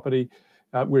over property,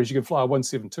 whereas you can fly a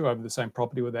 172 over the same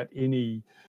property without any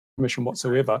permission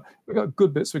whatsoever. We've got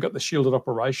good bits. We've got the shielded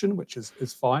operation, which is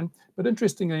fine. But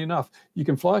interestingly enough, you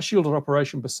can fly a shielded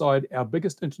operation beside our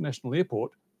biggest international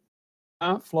airport.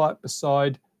 Can't fly it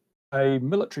beside a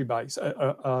military base,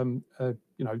 Air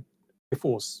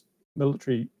Force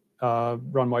military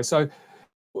runway. So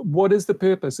what is the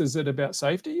purpose? Is it about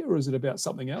safety or is it about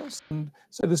something else? And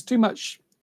so there's too much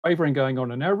wavering going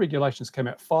on, and our regulations came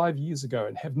out 5 years ago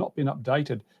and have not been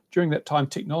updated. During that time,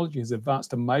 technology has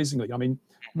advanced amazingly. I mean,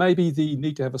 maybe the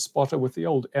need to have a spotter with the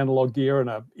old analog gear and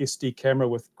a SD camera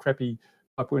with crappy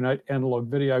 5.8 analog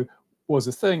video was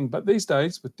a thing, but these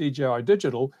days with DJI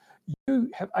Digital, you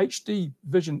have HD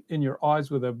vision in your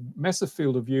eyes with a massive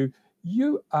field of view.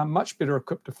 You are much better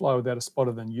equipped to fly without a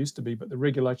spotter than you used to be, but the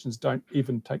regulations don't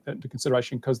even take that into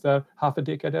consideration because they're half a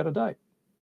decade out of date.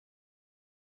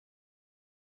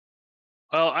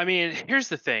 Well, I mean, here's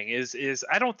the thing: is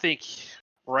I don't think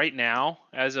right now,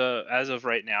 as of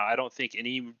right now, I don't think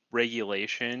any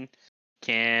regulation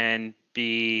can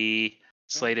be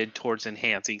slated towards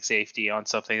enhancing safety on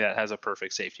something that has a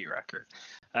perfect safety record.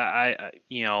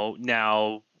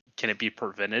 Now, can it be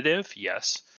preventative?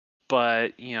 Yes,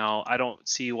 but I don't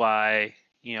see why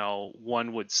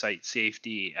one would cite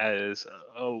safety as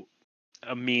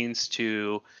a means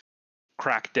to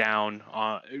crack down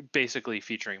on, basically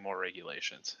featuring more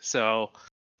regulations. So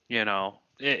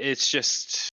it's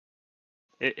just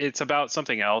it's about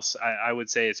something else. I would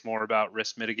say it's more about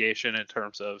risk mitigation in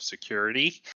terms of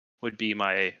security would be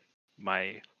my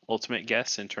ultimate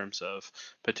guess in terms of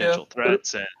potential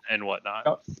threats and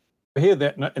whatnot. I hear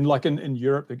that, and like in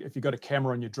Europe, if you've got a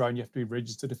camera on your drone, you have to be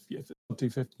registered. If it's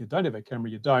 250, you don't have a camera,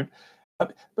 you don't.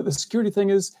 But the security thing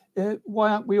is,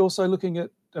 why aren't we also looking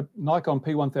at Nikon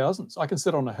P1000s? I can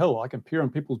sit on a hill, I can peer in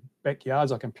people's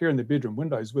backyards, I can peer in their bedroom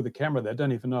windows with a camera. They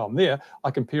don't even know I'm there.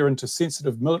 I can peer into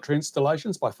sensitive military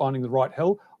installations by finding the right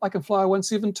hill. I can fly a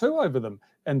 172 over them,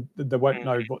 and they won't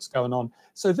know what's going on.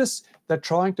 So they're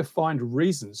trying to find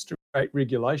reasons to create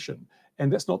regulation,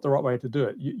 and that's not the right way to do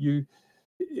it.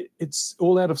 It's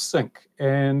all out of sync.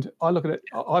 And I look at it,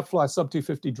 I fly a sub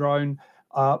 250 drone.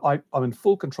 I'm in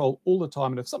full control all the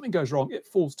time. And if something goes wrong, it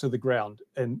falls to the ground.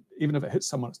 And even if it hits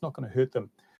someone, it's not going to hurt them.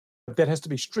 But that has to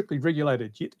be strictly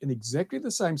regulated. Yet in exactly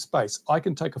the same space, I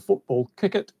can take a football,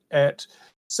 kick it at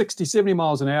 60, 70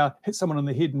 miles an hour, hit someone in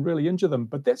the head and really injure them.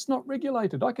 But that's not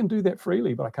regulated. I can do that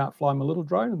freely, but I can't fly my little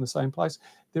drone in the same place.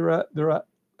 There are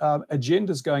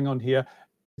agendas going on here.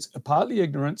 It's partly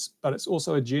ignorance, but it's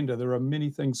also agenda. There are many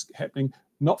things happening,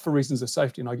 not for reasons of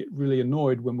safety, and I get really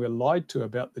annoyed when we're lied to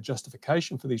about the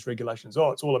justification for these regulations.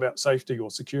 Oh, it's all about safety or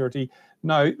security.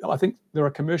 No, I think there are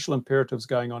commercial imperatives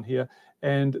going on here,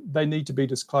 and they need to be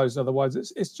disclosed. Otherwise,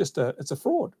 it's a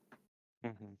fraud.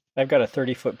 Mm-hmm. I've got a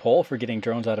 30-foot pole for getting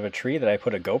drones out of a tree that I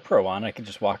put a GoPro on. I could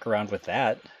just walk around with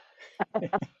that.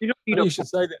 You should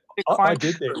say that. I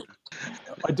did that.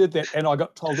 I did that, and I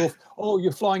got told off. Oh,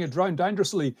 you're flying a drone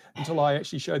dangerously, until I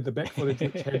actually showed the back footage,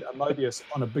 which had a Mobius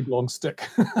on a big long stick.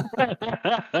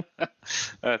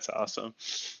 That's awesome.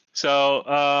 So,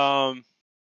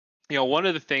 one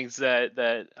of the things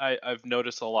that I've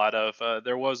noticed a lot of,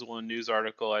 there was one news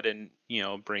article, I didn't,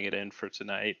 bring it in for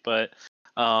tonight, but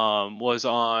was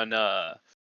on a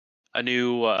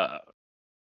new.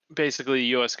 Basically, the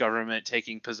U.S. government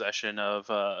taking possession of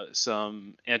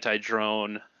some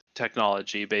anti-drone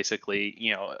technology. Basically,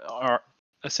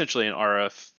 essentially an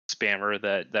RF spammer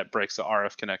that breaks the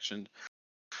RF connection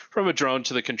from a drone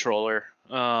to the controller.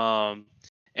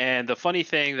 And the funny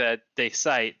thing that they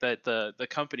cite, that the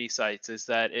company cites, is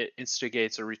that it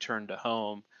instigates a return to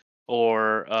home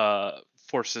or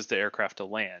forces the aircraft to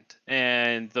land.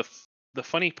 And the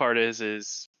funny part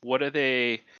is what are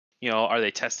they? Are they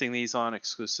testing these on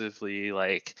exclusively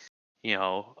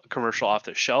commercial off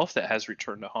the shelf that has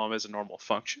return to home as a normal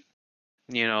function?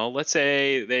 Let's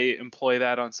say they employ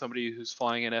that on somebody who's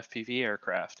flying an FPV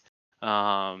aircraft.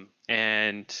 And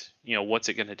what's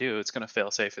it going to do? It's going to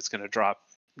fail safe. It's going to drop,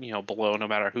 below no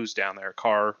matter who's down there,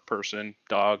 car, person,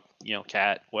 dog,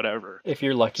 cat, whatever. If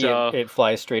you're lucky, it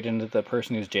flies straight into the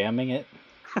person who's jamming it.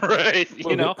 Right.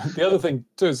 The other thing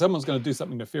too is someone's going to do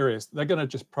something nefarious. They're going to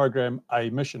just program a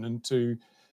mission into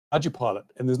ArduPilot,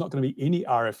 and there's not going to be any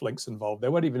RF links involved. They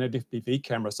won't even have FPV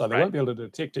cameras, so they won't be able to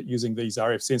detect it using these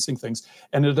RF sensing things.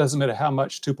 And it doesn't matter how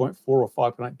much 2.4 or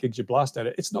 5.8 gigs you blast at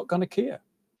it; it's not going to care.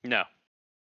 No,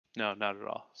 not at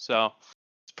all. So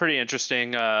it's pretty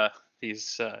interesting.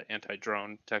 These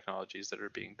anti-drone technologies that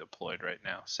are being deployed right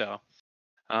now. So.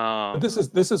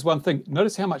 This is one thing.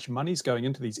 Notice how much money's going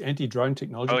into these anti-drone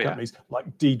technology companies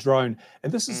like D-Drone.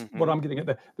 And this is what I'm getting at.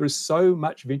 There is so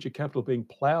much venture capital being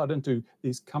plowed into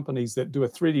these companies that do a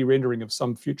 3D rendering of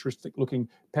some futuristic looking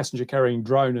passenger carrying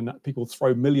drone, and people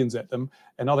throw millions at them,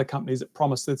 and other companies that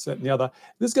promise this, that, and the other.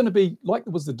 There's going to be, like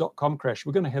there was the .com crash,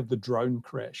 we're going to have the drone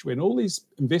crash when all these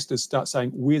investors start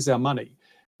saying, where's our money?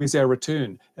 Where's our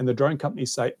return? And the drone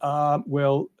companies say,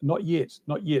 well, not yet.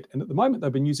 And at the moment,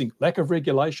 they've been using lack of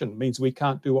regulation means we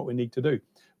can't do what we need to do.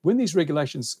 When these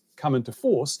regulations come into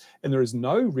force, and there is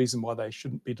no reason why they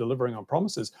shouldn't be delivering on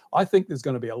promises, I think there's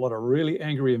going to be a lot of really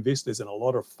angry investors and a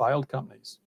lot of failed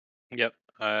companies. Yep.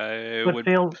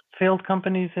 Failed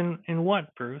companies in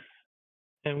what, Bruce?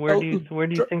 And where do you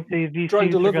think these VCs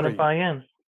are going to buy in?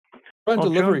 Drone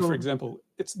delivery, for example,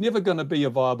 it's never going to be a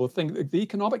viable thing. The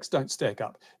economics don't stack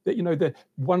up. That the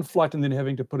one flight and then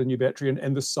having to put a new battery in,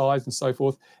 and the size and so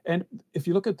forth. And if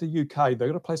you look at the UK, they've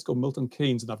got a place called Milton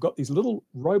Keynes, and they've got these little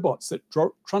robots that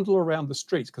trundle around the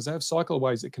streets because they have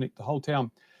cycleways that connect the whole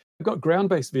town. They've got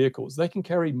ground-based vehicles. They can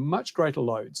carry much greater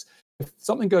loads. If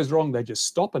something goes wrong, they just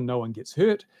stop and no one gets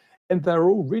hurt. And they're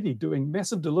already doing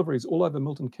massive deliveries all over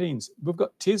Milton Keynes. We've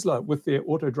got Tesla with their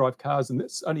auto-drive cars, and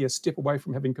that's only a step away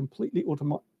from having completely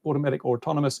automatic or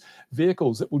autonomous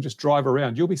vehicles that will just drive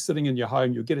around. You'll be sitting in your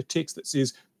home, you'll get a text that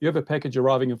says, you have a package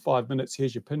arriving in 5 minutes,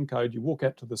 here's your PIN code. You walk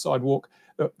out to the sidewalk,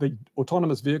 the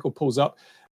autonomous vehicle pulls up,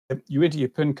 you enter your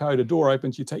PIN code, a door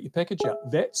opens, you take your package out.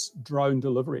 That's drone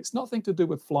delivery. It's nothing to do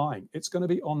with flying. It's going to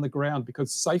be on the ground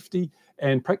because safety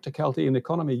and practicality and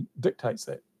economy dictates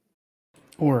that.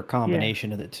 Or a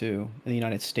combination of the two. In the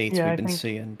United States, Yeah, we've I been think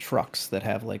seeing trucks that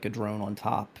have like a drone on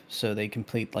top, so they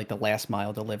complete like the last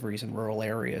mile deliveries in rural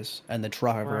areas, and the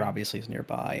driver right, obviously is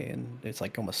nearby, and it's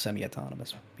like almost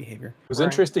semi-autonomous behavior. It was right.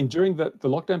 interesting during the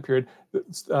lockdown period.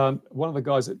 One of the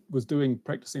guys that was doing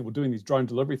these drone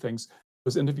delivery things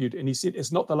was interviewed, and he said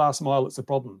it's not the last mile that's the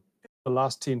problem, it's the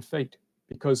last 10 feet.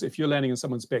 Because if you're landing in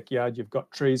someone's backyard, you've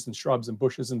got trees and shrubs and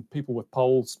bushes and people with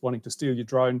poles wanting to steal your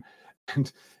drone,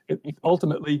 and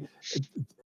ultimately,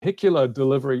 vehicular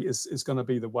delivery is going to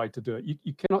be the way to do it.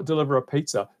 You cannot deliver a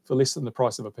pizza for less than the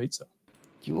price of a pizza.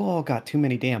 You all got too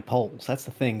many damn poles. That's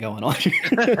the thing going on.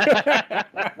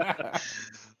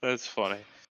 That's funny.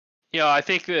 I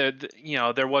think that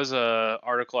there was a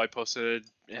article I posted.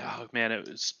 Oh man, it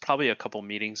was probably a couple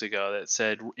meetings ago that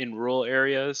said in rural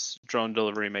areas, drone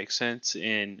delivery makes sense.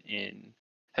 In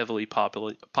heavily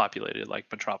populated like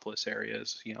metropolis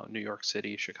areas, New York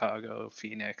City, Chicago,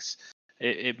 Phoenix,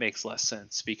 it makes less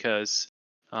sense because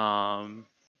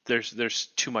there's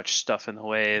too much stuff in the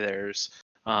way. There's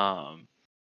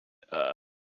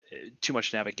too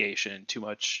much navigation, too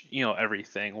much,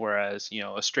 everything. Whereas,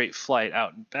 a straight flight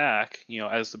out and back,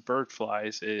 as the bird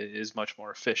flies, is much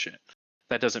more efficient.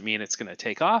 That doesn't mean it's going to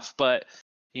take off, but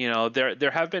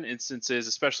there have been instances,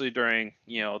 especially during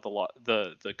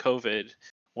the COVID,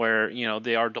 where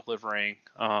they are delivering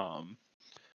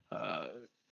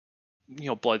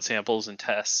blood samples and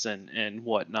tests and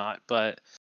whatnot. But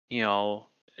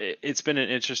it's been an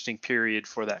interesting period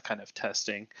for that kind of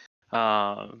testing.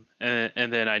 And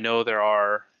then I know there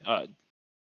are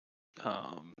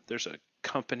there's a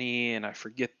company, and I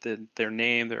forget their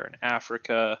name. They're in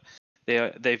Africa.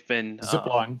 They've been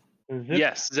Zipline.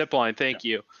 Yes, Zipline. Thank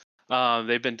you.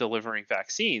 They've been delivering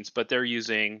vaccines, but they're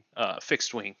using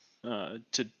fixed wing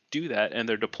to do that, and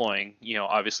they're deploying.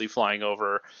 Obviously flying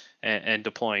over and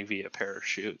deploying via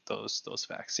parachute those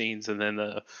vaccines, and then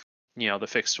the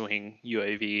fixed wing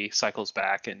UAV cycles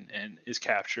back and is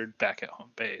captured back at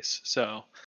home base. So,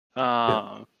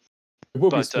 there will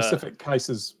be specific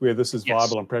cases where this is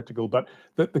viable and practical, but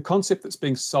the concept that's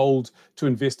being sold to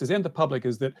investors and the public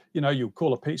is that, you'll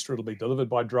call a pizza, it'll be delivered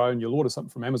by drone, you'll order something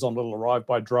from Amazon, it'll arrive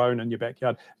by drone in your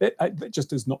backyard. That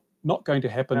just is not going to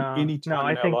happen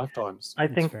anytime in our lifetimes. I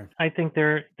think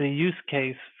the use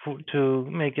case to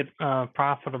make it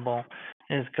profitable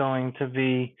is going to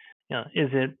be, is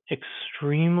it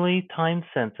extremely time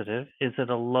sensitive? Is it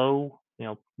a low,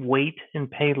 weight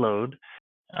and payload?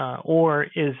 Or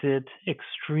is it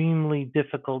extremely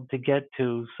difficult to get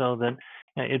to, so that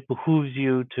it behooves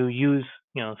you to use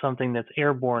something that's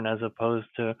airborne as opposed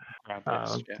to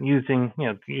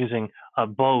using a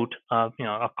boat,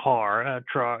 a car, a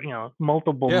truck,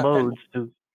 multiple modes to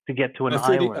get to an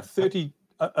island.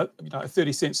 A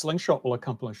 30-cent slingshot will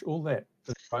accomplish all that.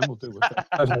 The drone will do with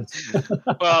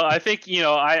that. Well, I think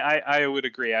I would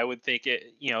agree. I would think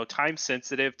it time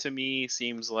sensitive to me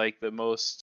seems like the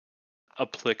most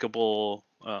applicable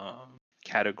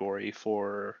category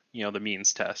for the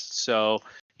means test. So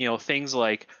things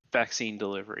like vaccine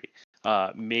delivery,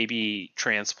 maybe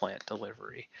transplant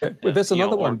delivery. But that's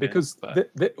another one, because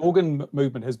that organ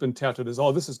movement has been touted as,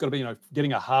 this is going to be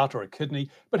getting a heart or a kidney.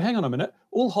 But hang on a minute,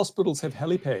 all hospitals have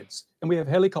helipads and we have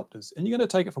helicopters, and you're going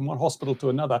to take it from one hospital to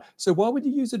another. So why would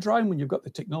you use a drone when you've got the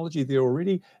technology there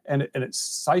already, and it's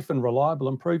safe and reliable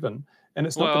and proven? And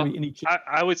it's not going to be any cheap.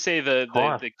 I would say the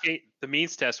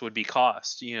means test would be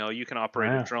cost. You can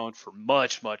operate a drone for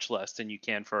much, much less than you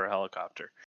can for a helicopter.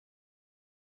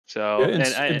 So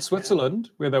in Switzerland,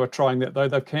 where they were trying that, though,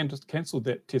 they've cancelled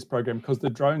that test program because the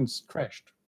drones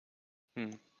crashed.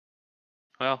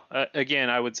 Well, again,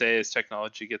 I would say as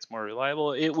technology gets more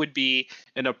reliable, it would be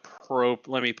let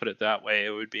me put it that way, it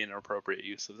would be an appropriate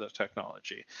use of the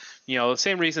technology. The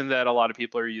same reason that a lot of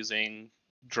people are using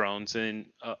drones in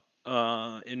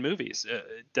movies.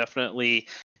 Definitely,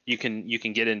 you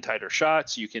can get in tighter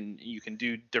shots. You can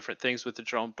do different things with the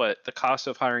drone, but the cost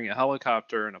of hiring a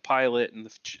helicopter and a pilot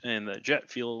and the jet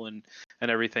fuel and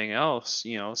everything else,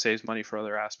 saves money for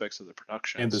other aspects of the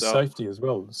production. And the safety as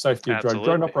well. The safety of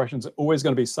drone operations are always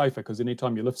going to be safer, because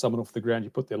anytime you lift someone off the ground,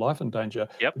 you put their life in danger.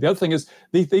 Yep. The other thing is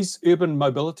these urban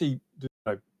mobility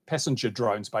passenger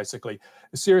drones, basically.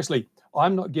 Seriously,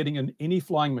 I'm not getting in any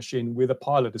flying machine where the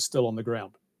pilot is still on the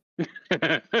ground.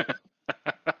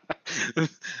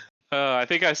 I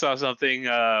think I saw something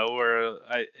where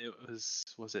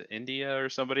was it India or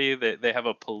somebody that they have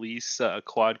a police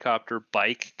quadcopter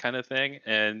bike kind of thing,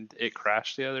 and it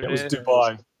crashed the other day. It was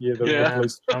Dubai. The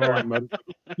police flying mode.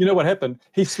 You know what happened?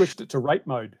 He switched it to rape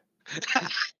mode.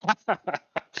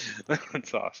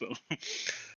 That's awesome.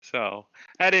 So,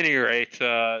 at any rate,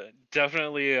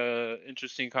 definitely a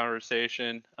interesting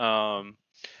conversation.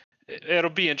 It'll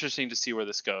be interesting to see where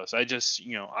this goes. I just,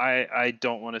 I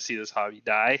don't want to see this hobby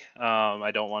die.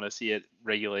 I don't want to see it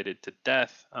regulated to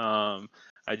death.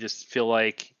 I just feel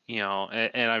like,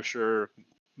 and I'm sure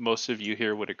most of you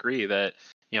here would agree that,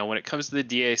 when it comes to the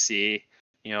DAC,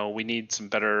 we need some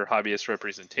better hobbyist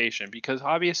representation because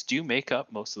hobbyists do make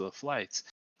up most of the flights.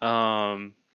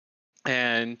 And,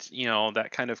 that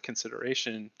kind of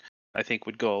consideration, I think,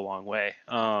 would go a long way.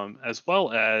 As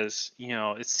well as,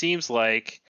 it seems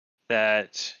like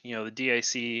that, the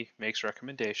DAC makes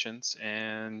recommendations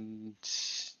and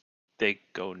they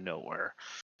go nowhere.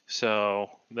 So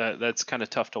that's kind of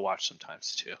tough to watch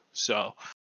sometimes too. So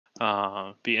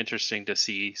be interesting to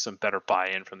see some better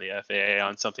buy-in from the FAA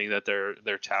on something that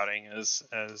they're touting as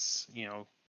So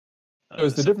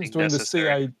is the difference between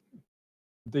necessary.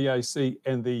 the DAC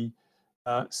and the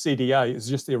CDA is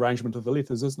just the arrangement of the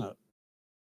letters, isn't it?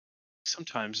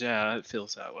 Sometimes, yeah, it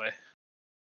feels that way.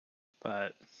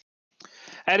 But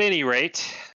at any rate,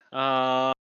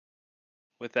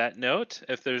 with that note,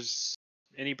 if there's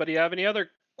anybody have any other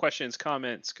questions,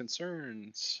 comments,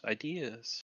 concerns,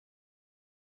 ideas.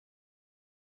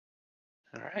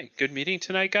 All right, good meeting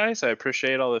tonight, guys. I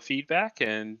appreciate all the feedback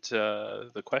and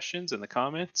the questions and the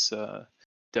comments.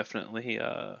 Definitely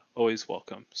always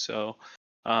welcome. So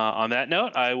on that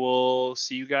note, I will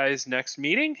see you guys next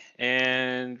meeting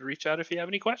and reach out if you have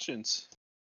any questions.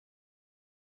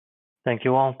 Thank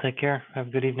you all. Take care. Have a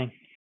good evening.